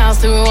all smiles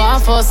through all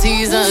 4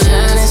 seasons.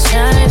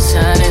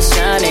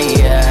 Shining,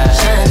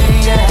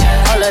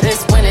 yeah. All of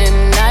this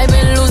winning, I've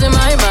been losing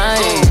my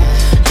mind.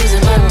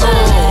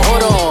 Oh,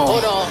 hold on.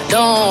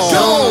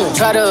 Don't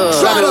try to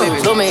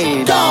slow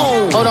me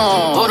down. Hold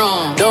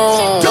on.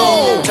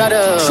 Don't try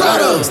to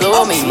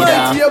slow me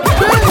down. Yo,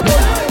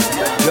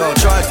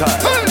 try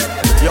time.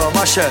 Yo,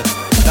 Machel,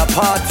 the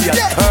party at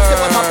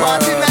My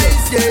party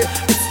nice, yeah.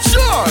 It's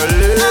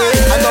Charlie.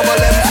 I know my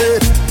left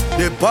it.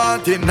 The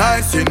party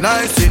nice,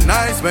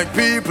 make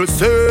people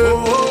say,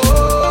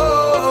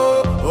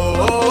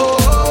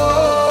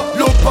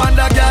 Look on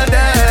the girl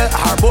there,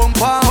 her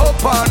bumper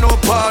up and up.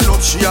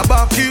 She a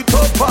back it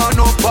up and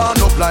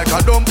up like a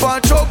dumper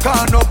choke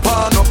and up.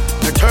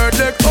 The third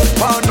leg up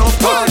and up.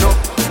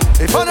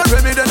 If I not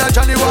ready, then I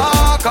Johnny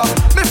Walker.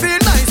 Me feel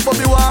nice, but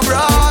me want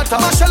brata.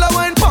 Marshall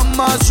wine from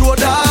my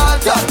shoulder.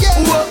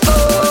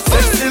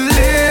 Sexy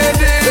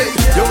lady,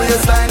 your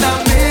waistline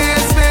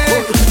amaze me.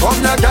 Come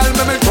here, girl,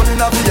 me turn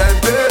in a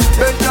VIP.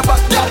 Bend your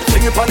back, girl,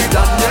 sing it on the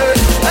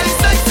dance. Hey,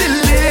 sexy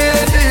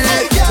lady,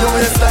 your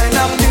waistline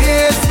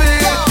amaze me.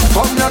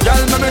 Come here,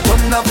 girl, me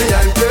turn in a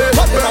VIP.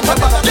 Bend your back,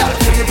 girl,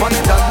 sing it on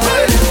the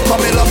dance. Come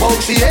in, love how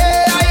she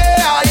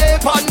yeah,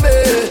 pan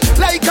me.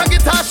 Like a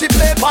guitar, she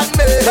play pan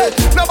me.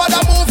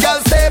 Nobody move, girl,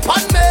 stay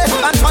pan me.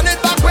 And turn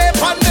it back way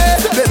pan me.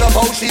 Me love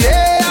how she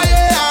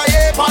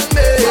yeah, pan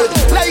me.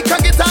 Like a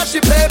guitar, she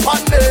play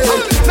pan me.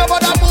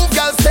 Nobody move,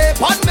 girl, stay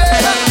pan me.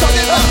 Turn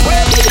it back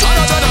way.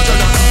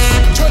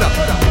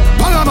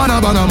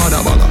 Banga.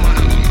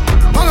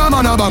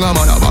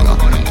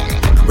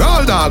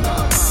 Roll dog,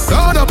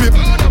 roll up it.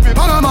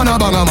 Banga.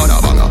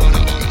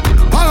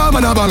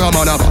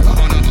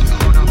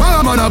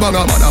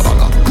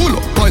 Pull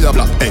up on your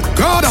block, hey,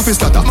 crowd of his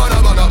starter.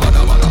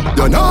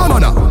 You know,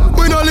 mana.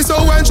 We no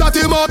listen when chat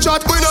him up,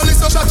 chat. We no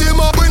listen, chat him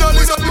up. We no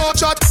listen more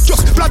chat.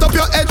 Just flat up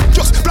your head,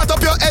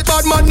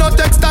 Bad man, no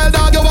textile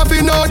dog. You have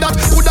to know that.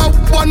 Put out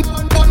one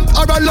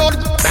or a load.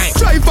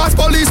 Drive fast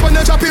police when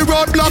they chop your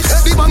roadblock.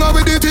 The banger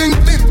with the thing,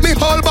 me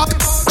hold back.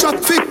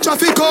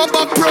 Traffic, up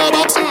back, pro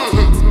box.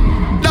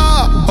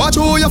 Watch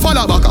who you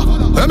follow back.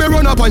 Let me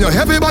run up on your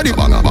everybody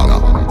banga banga.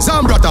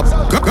 Sam brought up,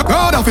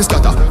 God of his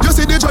stutter. You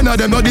see the join of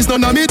them, no this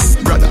none of me,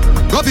 brother.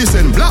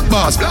 Govison, black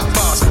bars.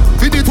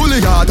 Fit it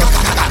fully hard.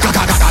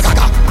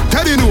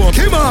 Teddy no,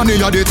 Kimani,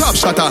 you're the top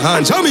shotter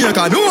hand.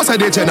 Jamaica, no, say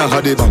the Jenna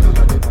had the bang.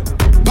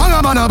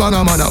 Banga mana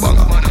banga mana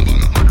banga.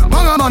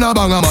 Banga mana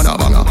banga mana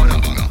banga.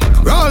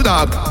 Roll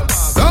dog.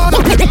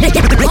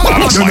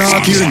 You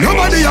not kill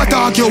nobody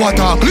attack you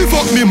attack. Lift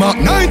up me Mac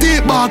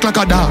 90 bark like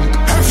a dog.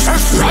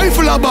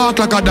 Rifle a bark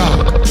like a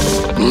dog.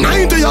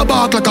 90 a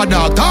bark like a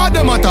dog. Talk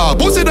them attack,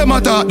 pussy them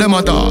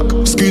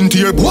attack. Skin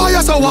tear boy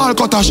as a wall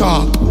cut a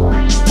sharp.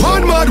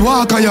 One mad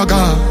walk and you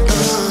gone.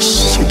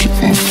 Sick it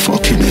from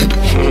fucking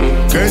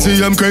head.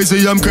 Crazy, I'm crazy.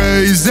 You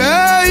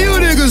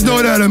niggas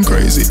know that I'm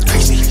crazy.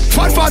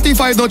 Fat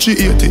 45 don't you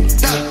 80.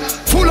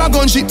 Full of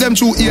gun shit them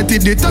 280.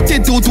 The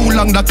 32 too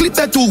long, the clip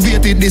that too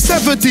weighted. The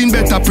 17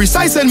 better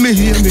precise and me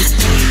hear me.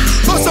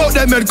 Bust out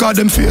them head cause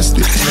them faced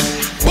it.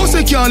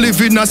 Pussy can't live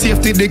in no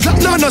safety. The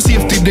clock no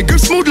safety. The grip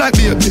smooth like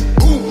baby.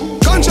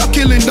 Ganja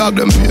killing dog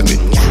them pay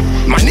me.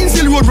 Man in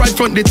still road right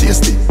front they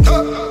tasty.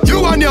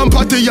 You and your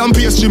patty and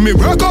pastry. Me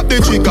work up the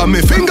chick and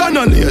me finger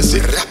no lazy.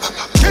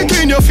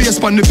 Kick in your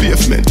face on the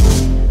pavement.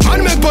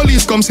 Man make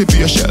police come see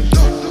patient.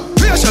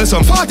 Patient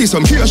some 40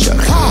 some patient.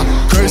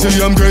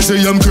 Crazy, I'm crazy.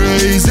 You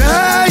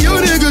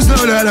niggas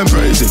know that I'm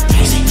crazy.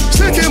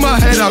 Sick in my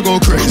head I go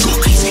crazy.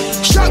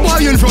 Shot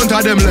boy in front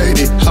of them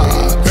lady.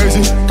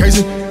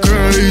 Crazy.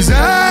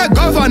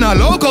 Governor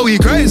loco he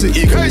crazy.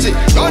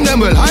 Gun them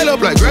will hide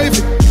up like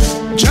gravy.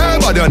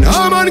 Jabba done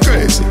harm and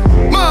crazy.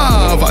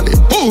 Marvelly,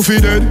 who fi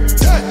dead?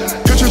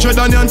 Catch a tread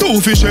on and two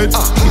fish head.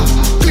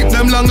 Clip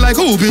them long like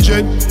who be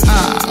jet.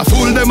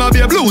 Fool them a be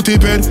a blue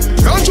tip head.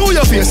 Run through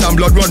your face and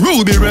blood run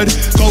ruby red.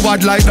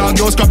 Covered like dog,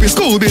 your scrappy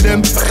Scooby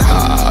them.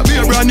 Be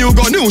a brand new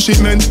gun, new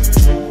shipment.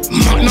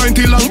 Mac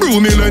 90 long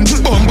brew me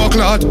length. Bumbo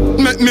clot,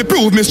 make me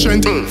prove me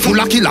strength. Full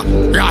of killer,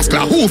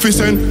 rascal, who fi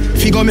send?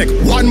 Figure make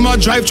one more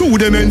drive through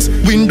the men's.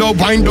 Window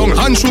wind down,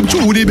 hand shoot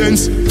through the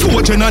bends.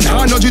 Fortune and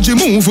no GG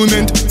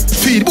movement.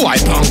 Feed boy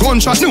pan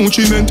gunshot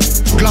nutriment.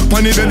 Glock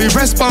pan the belly,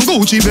 rest pan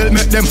Gucci belt.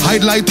 Make them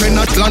hide like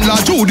tenant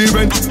landlord through the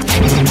rent.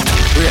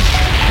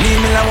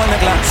 Leave me like 1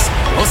 glass.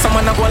 Oh,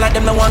 someone a go like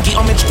them, no want give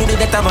homage to the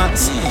debt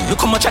advance. Look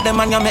how much of them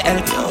and you me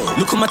help.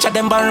 Look how much of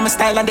them borrow my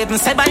style and didn't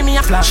say buy me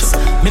a flash.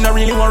 Me no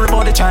really worry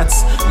about the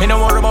chance. Me no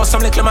worry about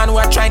some little man who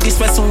a tried this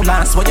way soon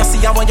last. What you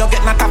see and what you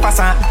get not a pass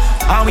on.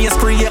 Always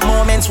create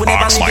moments we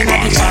never living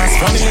at the chance.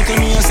 From the little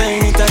me you say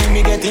anytime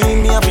me get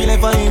in me I feel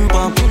like a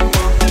impact.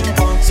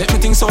 Set me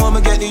think so I'ma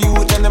get the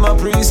youth and them a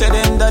pre say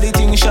them that the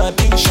thing shot.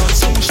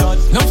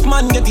 Enough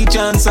man get the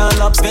chance and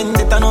lap spend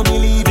it and no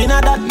believe in a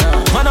that.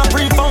 Man a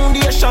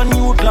pre-foundation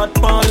youth lot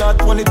pan lot.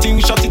 When the thing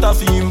shot it a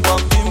fi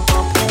impact.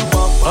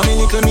 I mean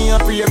little me a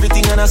pre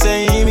everything and I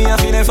say me a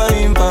feel like a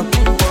impact.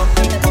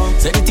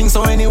 Set the thing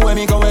so anywhere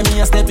me go when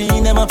me a step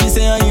in them a fi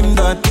say I him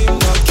that.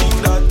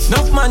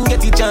 Enough man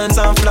get the chance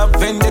and flap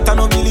vendetta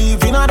no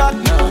believe in a that.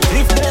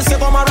 If they say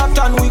come a rat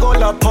and we go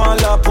lap on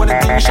lap. When the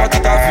thing shot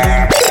it a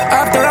fi impact.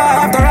 After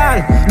all,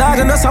 dog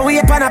and us a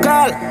wait pan a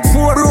call.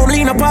 4 room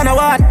lean up on a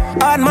wall.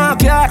 On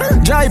mark yard,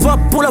 drive up,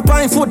 pull up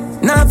on foot.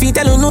 Now if you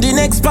tell you know the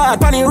next part,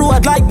 pan the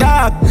road like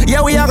dog.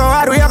 Yeah, we a go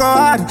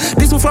hard.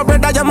 This one for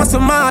bread that you must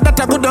mad. That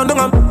a good down.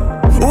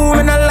 Who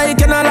me not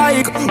like and I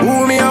like.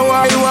 Who me a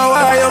why, you a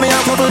why. You me a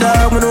couple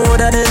dog, me know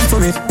that is for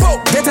me.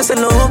 Get us a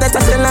love, get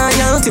us a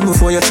loyalty.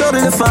 Before you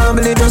trouble the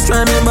family, just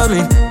try remember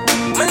me.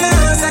 My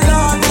nose and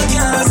all the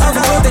girls. I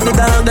don't take the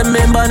dog, them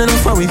member enough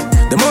for we.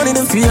 The money,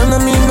 the feel, no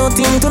mean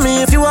nothing to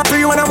me. If you are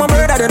free when I'm a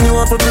murder, then you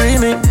want to free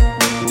me.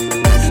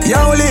 Yo,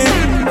 Lee,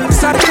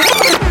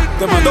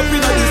 them a dump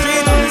in the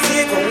street and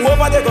mistake.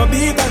 Over they go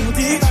beat and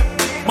teach.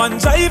 Man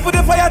drive for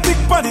the fire tick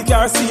for the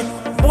car seat.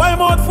 Boy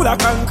mouth full of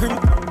concrete.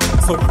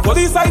 So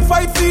police side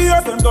fight for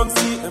years, them don't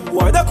see them.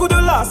 Boy that could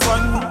the last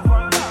one.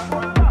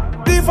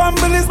 The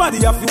family's mad,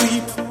 they have to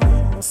weep.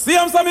 See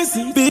them so me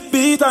see.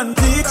 Beat and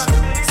teach.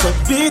 So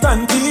beat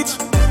and teach.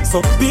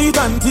 So beat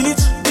and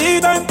teach.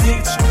 Beat and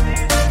teach.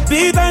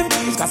 Beat and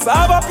teach.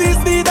 Cassava please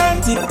beat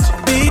and teach.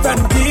 Beat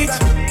and teach.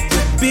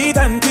 Beat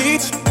and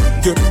teach.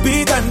 You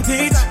beat and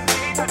teach.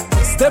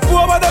 Step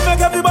over them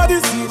make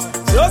everybody see.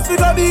 Just with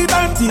a beat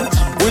and teach.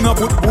 We no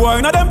put boy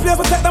in a them place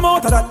to take them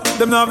out of that.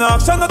 Them no have no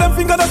action, no them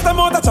finger just them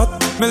out of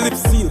chat. Me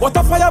lips seal. What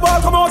a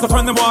fireball come out of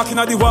when them walking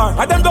at the war.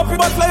 And them dopey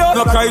but fly out.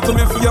 No cry to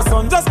me for your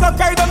son. Just a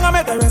cry down and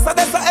make the rest of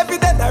them so every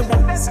day they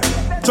rest.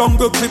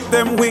 Jungle clip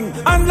them wing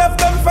and left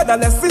them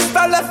featherless.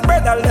 Sister left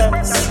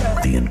brotherless.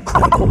 The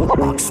incredible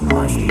Box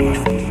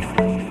Money.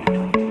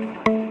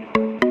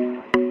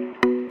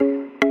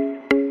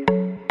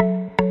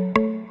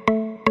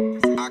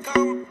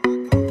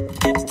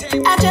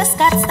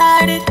 Got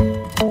started.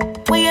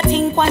 What you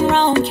think one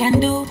round can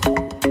do?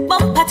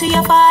 Bumper to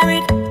your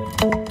forehead.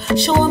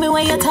 Show me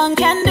what your tongue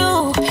can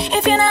do.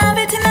 If you don't have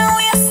it in a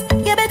waist,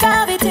 you better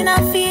have it in a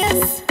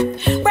face.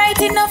 Right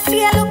in a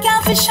fear, look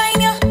out for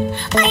shine you.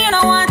 And you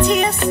don't want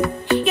tears.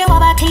 You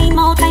have a clean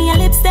mouth and your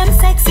lips them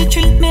sexy.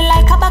 Treat me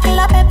like a bottle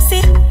of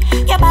Pepsi.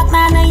 Your back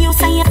man and you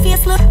and your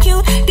face look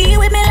cute. Deal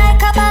with me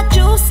like a bag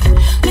juice.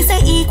 Me say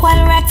equal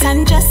rights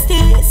and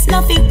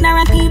Enough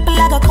ignorant people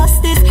I go cuss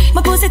this.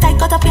 My pussy tight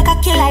cut up, you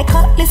can kill like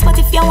cutlass. But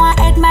if you want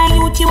head my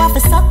youth, you have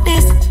to suck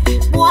this.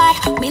 Why?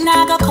 Me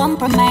nah go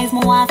compromise. Me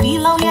want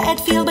feel how your head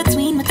feel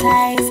between my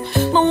thighs.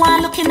 Me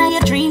want looking at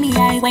your dreamy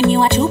eyes when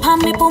you a chew on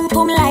me pum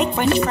pum like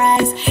French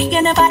fries.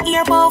 You never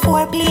hear about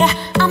foreplay.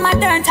 I'm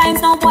modern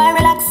times, no boy,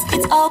 relax,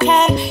 it's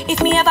okay.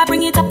 If me ever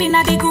bring it up in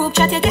the group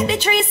chat, you get the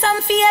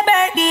threesome for your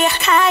birthday.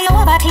 Cause you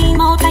have a clean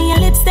mouth and your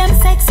lips them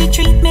sexy.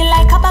 Treat me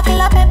like a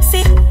bottle of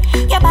Pepsi.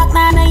 Your back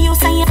man a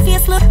use and your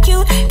face look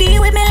cute.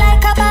 Deal with me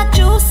like a bag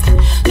juice.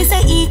 Me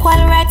say equal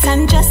rights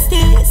and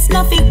justice.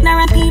 No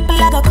ignorant people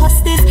I go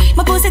cuss this.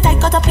 My pussy tight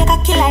cut up, you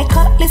can kill like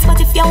cutlass.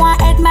 But if you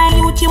want head my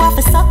youth, you have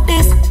to suck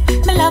this.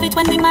 Me love it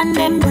when the man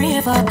them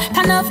brave up.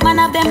 Enough man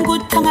of them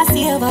good tongue I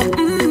save up.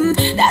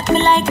 That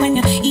me like when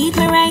you eat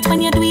me right,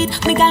 when you do it,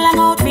 me galang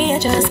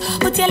outrageous.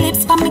 Put your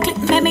lips on me clip,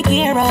 make me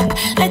gear up.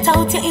 Let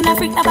out your inner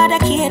freak about a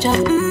cage up.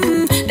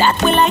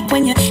 That we like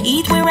when you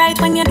eat me right,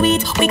 when you do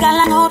it, we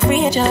galang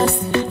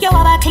outrageous. You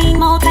have a clean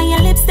mouth and your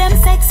lips them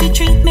sexy.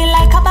 Treat me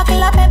like a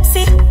bottle of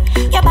Pepsi.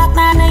 Your back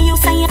man a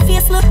use and your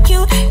face look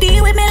cute.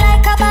 Deal with me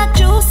like a bag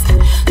juice.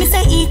 Me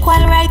say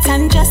equal rights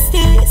and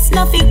justice.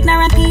 No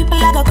ignorant people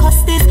I go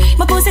cuss this.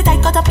 My pussy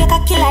tight cut up, you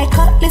can kill like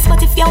cutlass.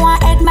 But if you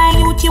want head my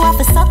youth, you have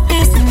to suck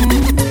this.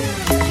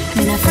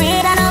 Me not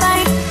afraid of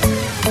nobody.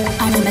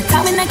 I'm in the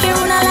town in the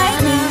Kiruna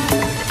like me.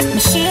 Me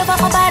shave up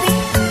my body.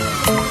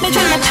 Me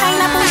drink the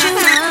pineapple juice.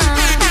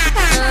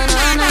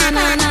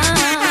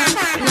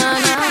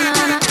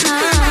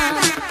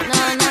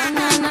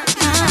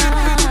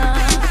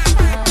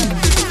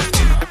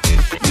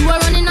 You are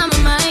running on my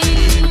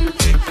mind.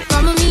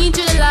 From me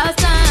to the last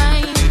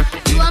time.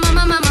 You are my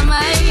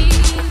mind.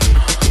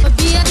 But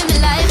be a me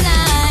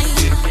lifeline.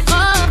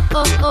 Oh,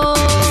 oh,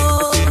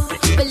 oh.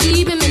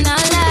 Believe in me, not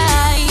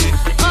lie.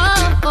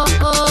 Oh, oh,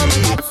 oh. My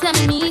God,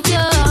 send me to you.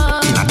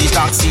 Inna the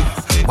taxi,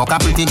 buck a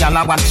pretty gal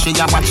a watch she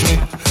a watch me.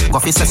 Go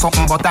fi say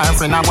something but her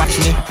friend a watch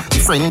me. The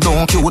friend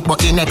don't cute but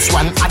the next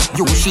one at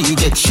you she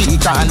get she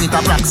call it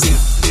a proxy.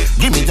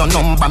 Give me your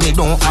number, me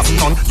don't have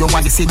none. You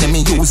want to see them,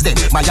 me use them.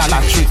 My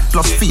electric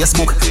plus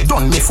Facebook,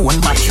 done me phone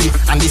battery.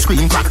 And the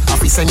screen crack, I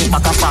fi send it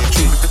back a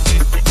factory.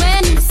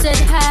 When you said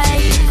hi,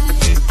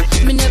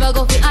 me never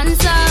go fi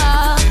answer.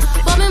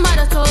 But my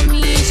mother told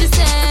me, she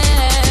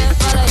said,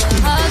 follow your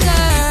girl.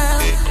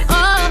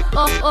 Oh,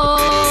 oh,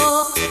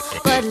 oh.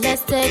 But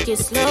let's take it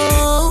slow.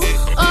 Oh,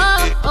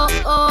 oh,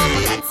 oh.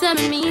 My God,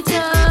 tell me too.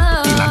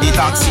 Inna the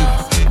taxi,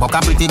 buck a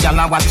pretty gal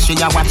a watch she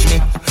a watch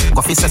me.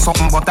 Go fi say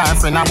something but her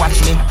friend a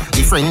watch me.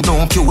 The friend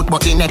don't cute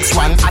but the next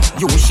one at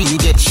you she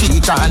get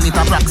she call it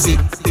a proxy.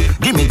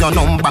 Give me your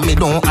number, me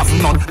don't have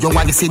none. You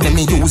want to see them,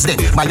 me use them.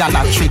 My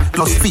electric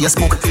plus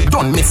Facebook,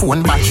 done me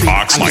phone battery.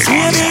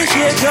 Baby,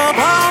 shake your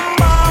bum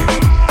bum.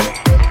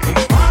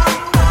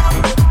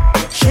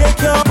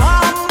 Shake your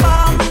bum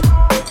bum.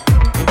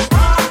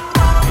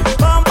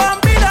 Bum bum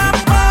bidam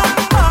bum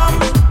bum.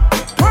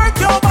 Work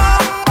your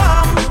bum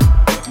bum.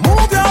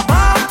 Move your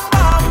bum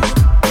bum.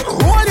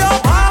 Roll your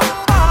bum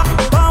bum.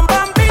 Bum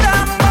bum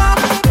bidam bum.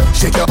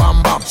 Shake your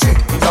bum bum, shake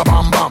your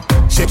bum bum.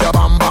 Shake your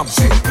bum bum,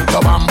 shake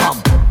your bum bum.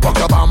 Walk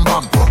your bum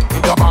bum,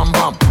 your bum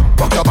bum.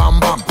 Walk your bum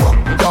bum,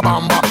 your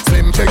bum bum.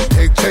 Slim chick,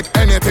 take chick,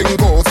 anything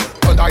goes.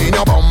 Thunder in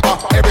your bumper,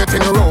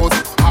 everything rolls.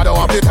 I don't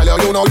have to tell you,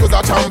 you know you're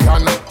a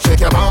champion.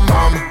 Shake your bum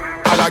bum.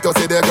 I like to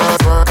see the girls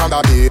work on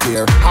the beat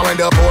here. And when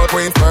the poor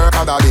queens work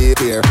on the beat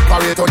here.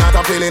 For it tonight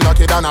I'm feeling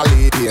lucky than a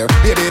lead here.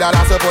 Baby that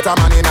has to put a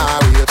man in a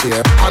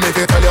wheelchair. And if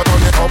you tell you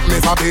turn it up,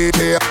 miss a beat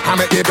here. I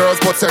make the girls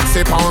put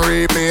sexy pound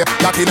replay.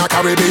 Latina,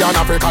 Caribbean,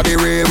 Africa,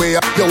 the railway.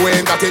 You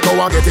ain't got it, go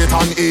and get it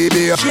on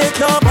eBay. Shake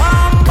your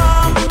bum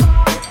bum.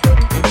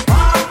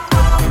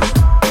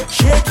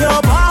 Shake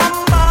your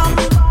bum bum.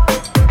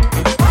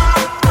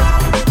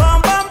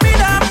 Bum bum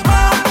bidam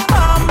bum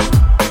bum.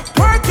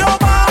 Work your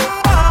bum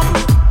bum.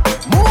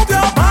 Move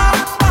your bum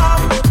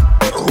bum.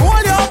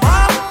 Roll your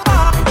bum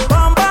bum.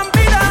 Bum bum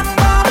bidam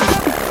bum.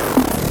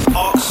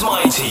 Ox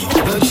Mighty,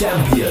 the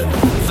champion.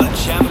 The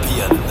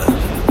champion.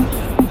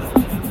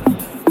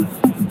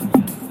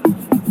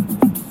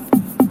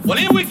 Well,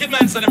 here wicked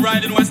men say them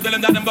riding west, tell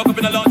them that them buck up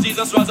in the Lord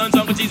Jesus was on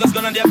jungle Jesus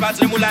gun and their patch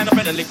them who line up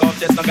and then lick off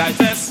test the guy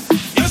test.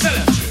 You tell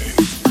them.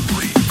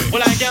 Well,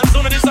 I can't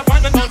soon a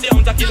disappointment bounty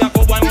on to kill a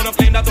cowboy wanna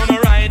claim that on a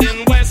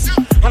riding west.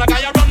 And a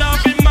guy a run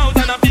off him mouth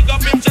and a pick up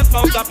him chest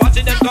bout a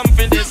party them come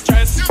for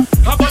distress.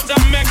 How about to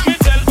make me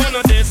tell one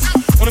of this?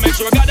 Wanna make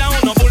sure I got down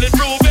no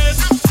bulletproof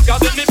vest.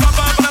 Cause when me pop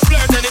up and I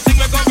flirt anything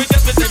we come with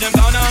just me say them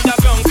down on the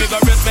ground figure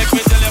rest. Make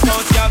me tell you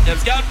about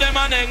scalp them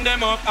and hang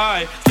them up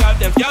high. Scalp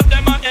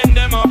them and hang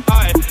them up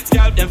high.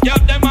 Scalp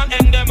them and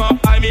hang them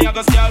up high. Me I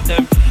go scalp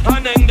them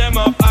and hang them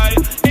up high.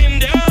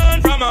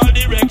 Indian from all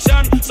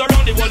direction,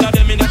 surround the whole of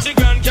them in a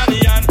Grand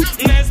Canyon.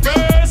 Nez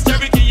Perce,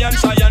 Cherokee and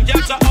Cheyenne.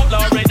 Gangs are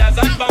outlaw raiders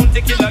and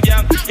bounty killer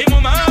gang. Him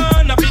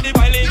woman, I feed the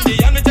wild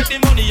Indian. We take the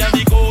money and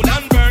the gold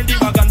and burn the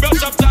wagon.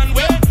 Brush up John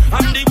Way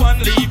and the one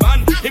leave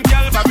on. Him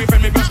Calvary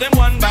friend, me brush them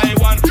one by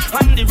one.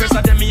 And the rest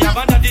of them me have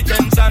under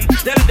detention.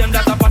 Tell them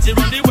that a party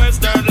run the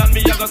western land.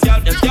 Me a go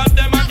scalp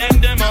them and hang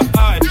them up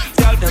high.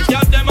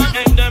 Scalp them and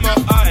hang them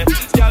up high.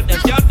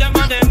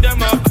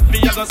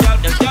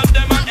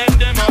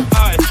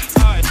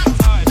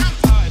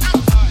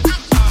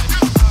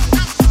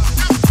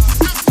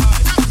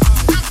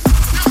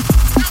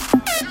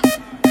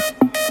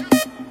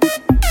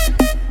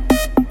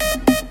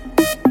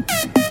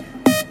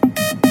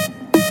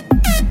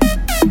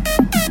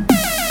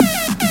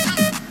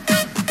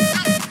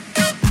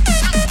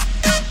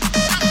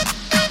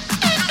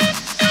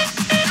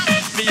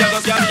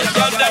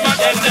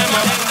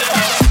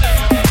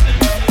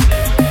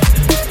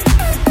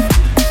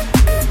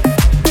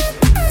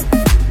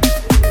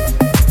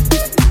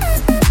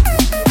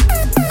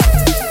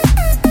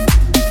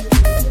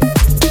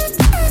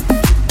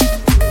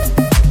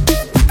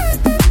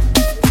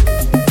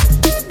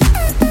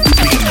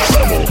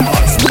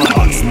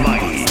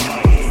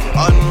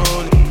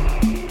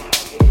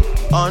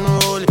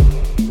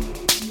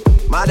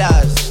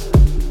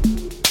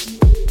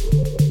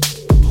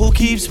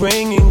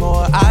 Bringing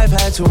more, I've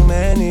had too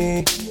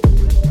many.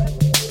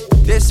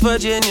 This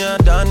Virginia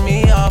done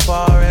me off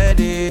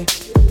already.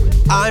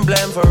 I'm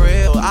blamed for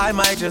real, I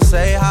might just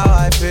say how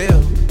I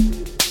feel.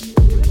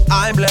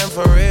 I'm blamed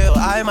for real,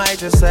 I might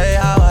just say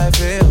how I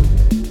feel.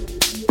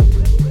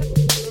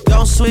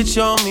 Don't switch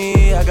on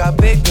me, I got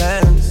big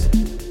plans.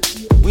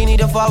 We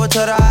need to forward to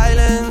the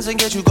islands and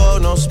get you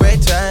gold, no spray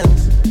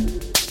tans.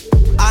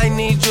 I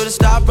need you to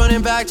stop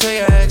running back to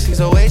your ex,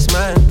 he's a waste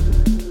man.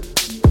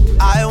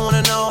 I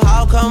wanna know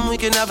how come we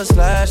can never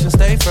slash and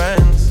stay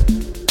friends.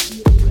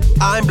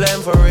 I'm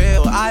blamed for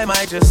real, I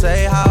might just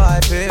say how I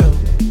feel.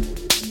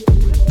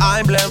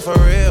 I'm blamed for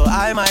real,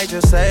 I might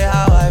just say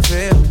how I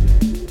feel.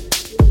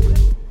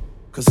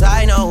 Cause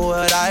I know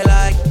what I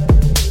like,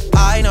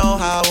 I know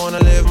how I wanna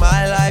live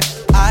my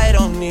life. I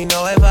don't need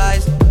no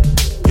advice,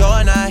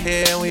 you're not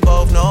here and we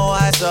both know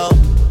why. So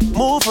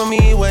move for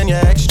me when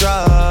you're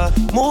extra,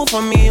 move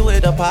for me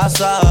with the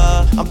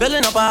pasta. I'm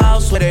building up a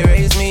house where they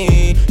raise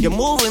me. You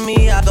move with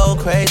me, I go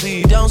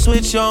crazy. Don't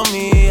switch on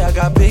me, I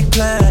got big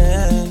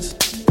plans.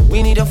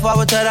 We need to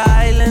forward to the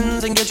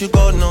islands and get you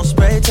gold, no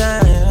spray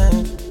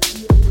tan.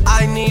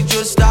 I need you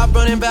to stop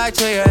running back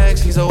to your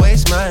ex, he's a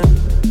waste man.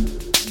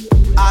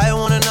 I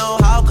wanna know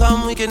how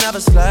come we can never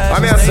slash.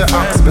 I'm here to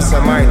ask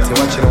Mr. Mighty,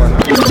 what you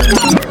want?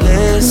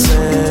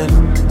 Listen,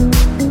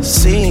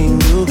 seeing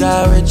you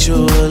got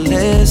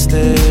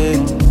ritualistic,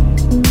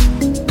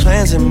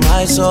 cleansing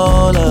my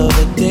soul of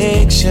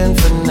addiction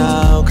for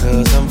now,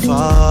 cause I'm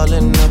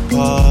falling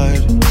apart.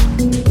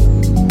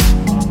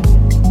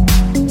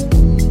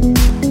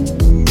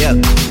 Yep,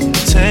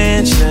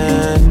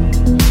 tension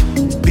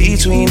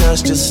between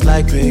us just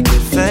like picket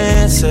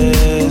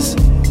fences.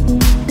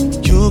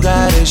 You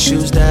got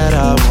issues that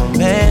I won't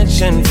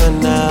mention for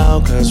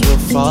now, cause we're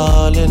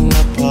falling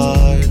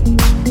apart.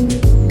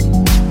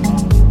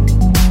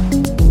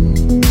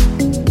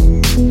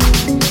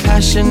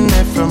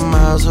 Passionate from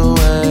miles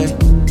away,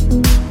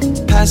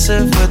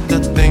 passive with the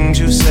things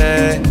you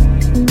say,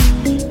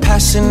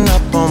 passing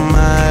up on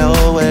my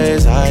old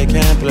ways. I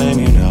can't blame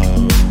you,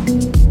 no.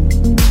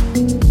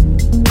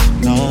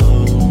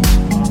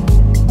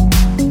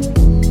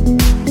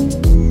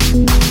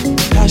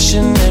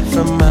 Passionate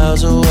from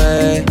miles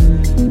away,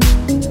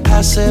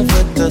 passive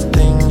with the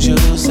things you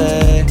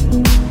say,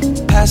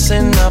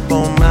 passing up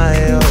on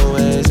my own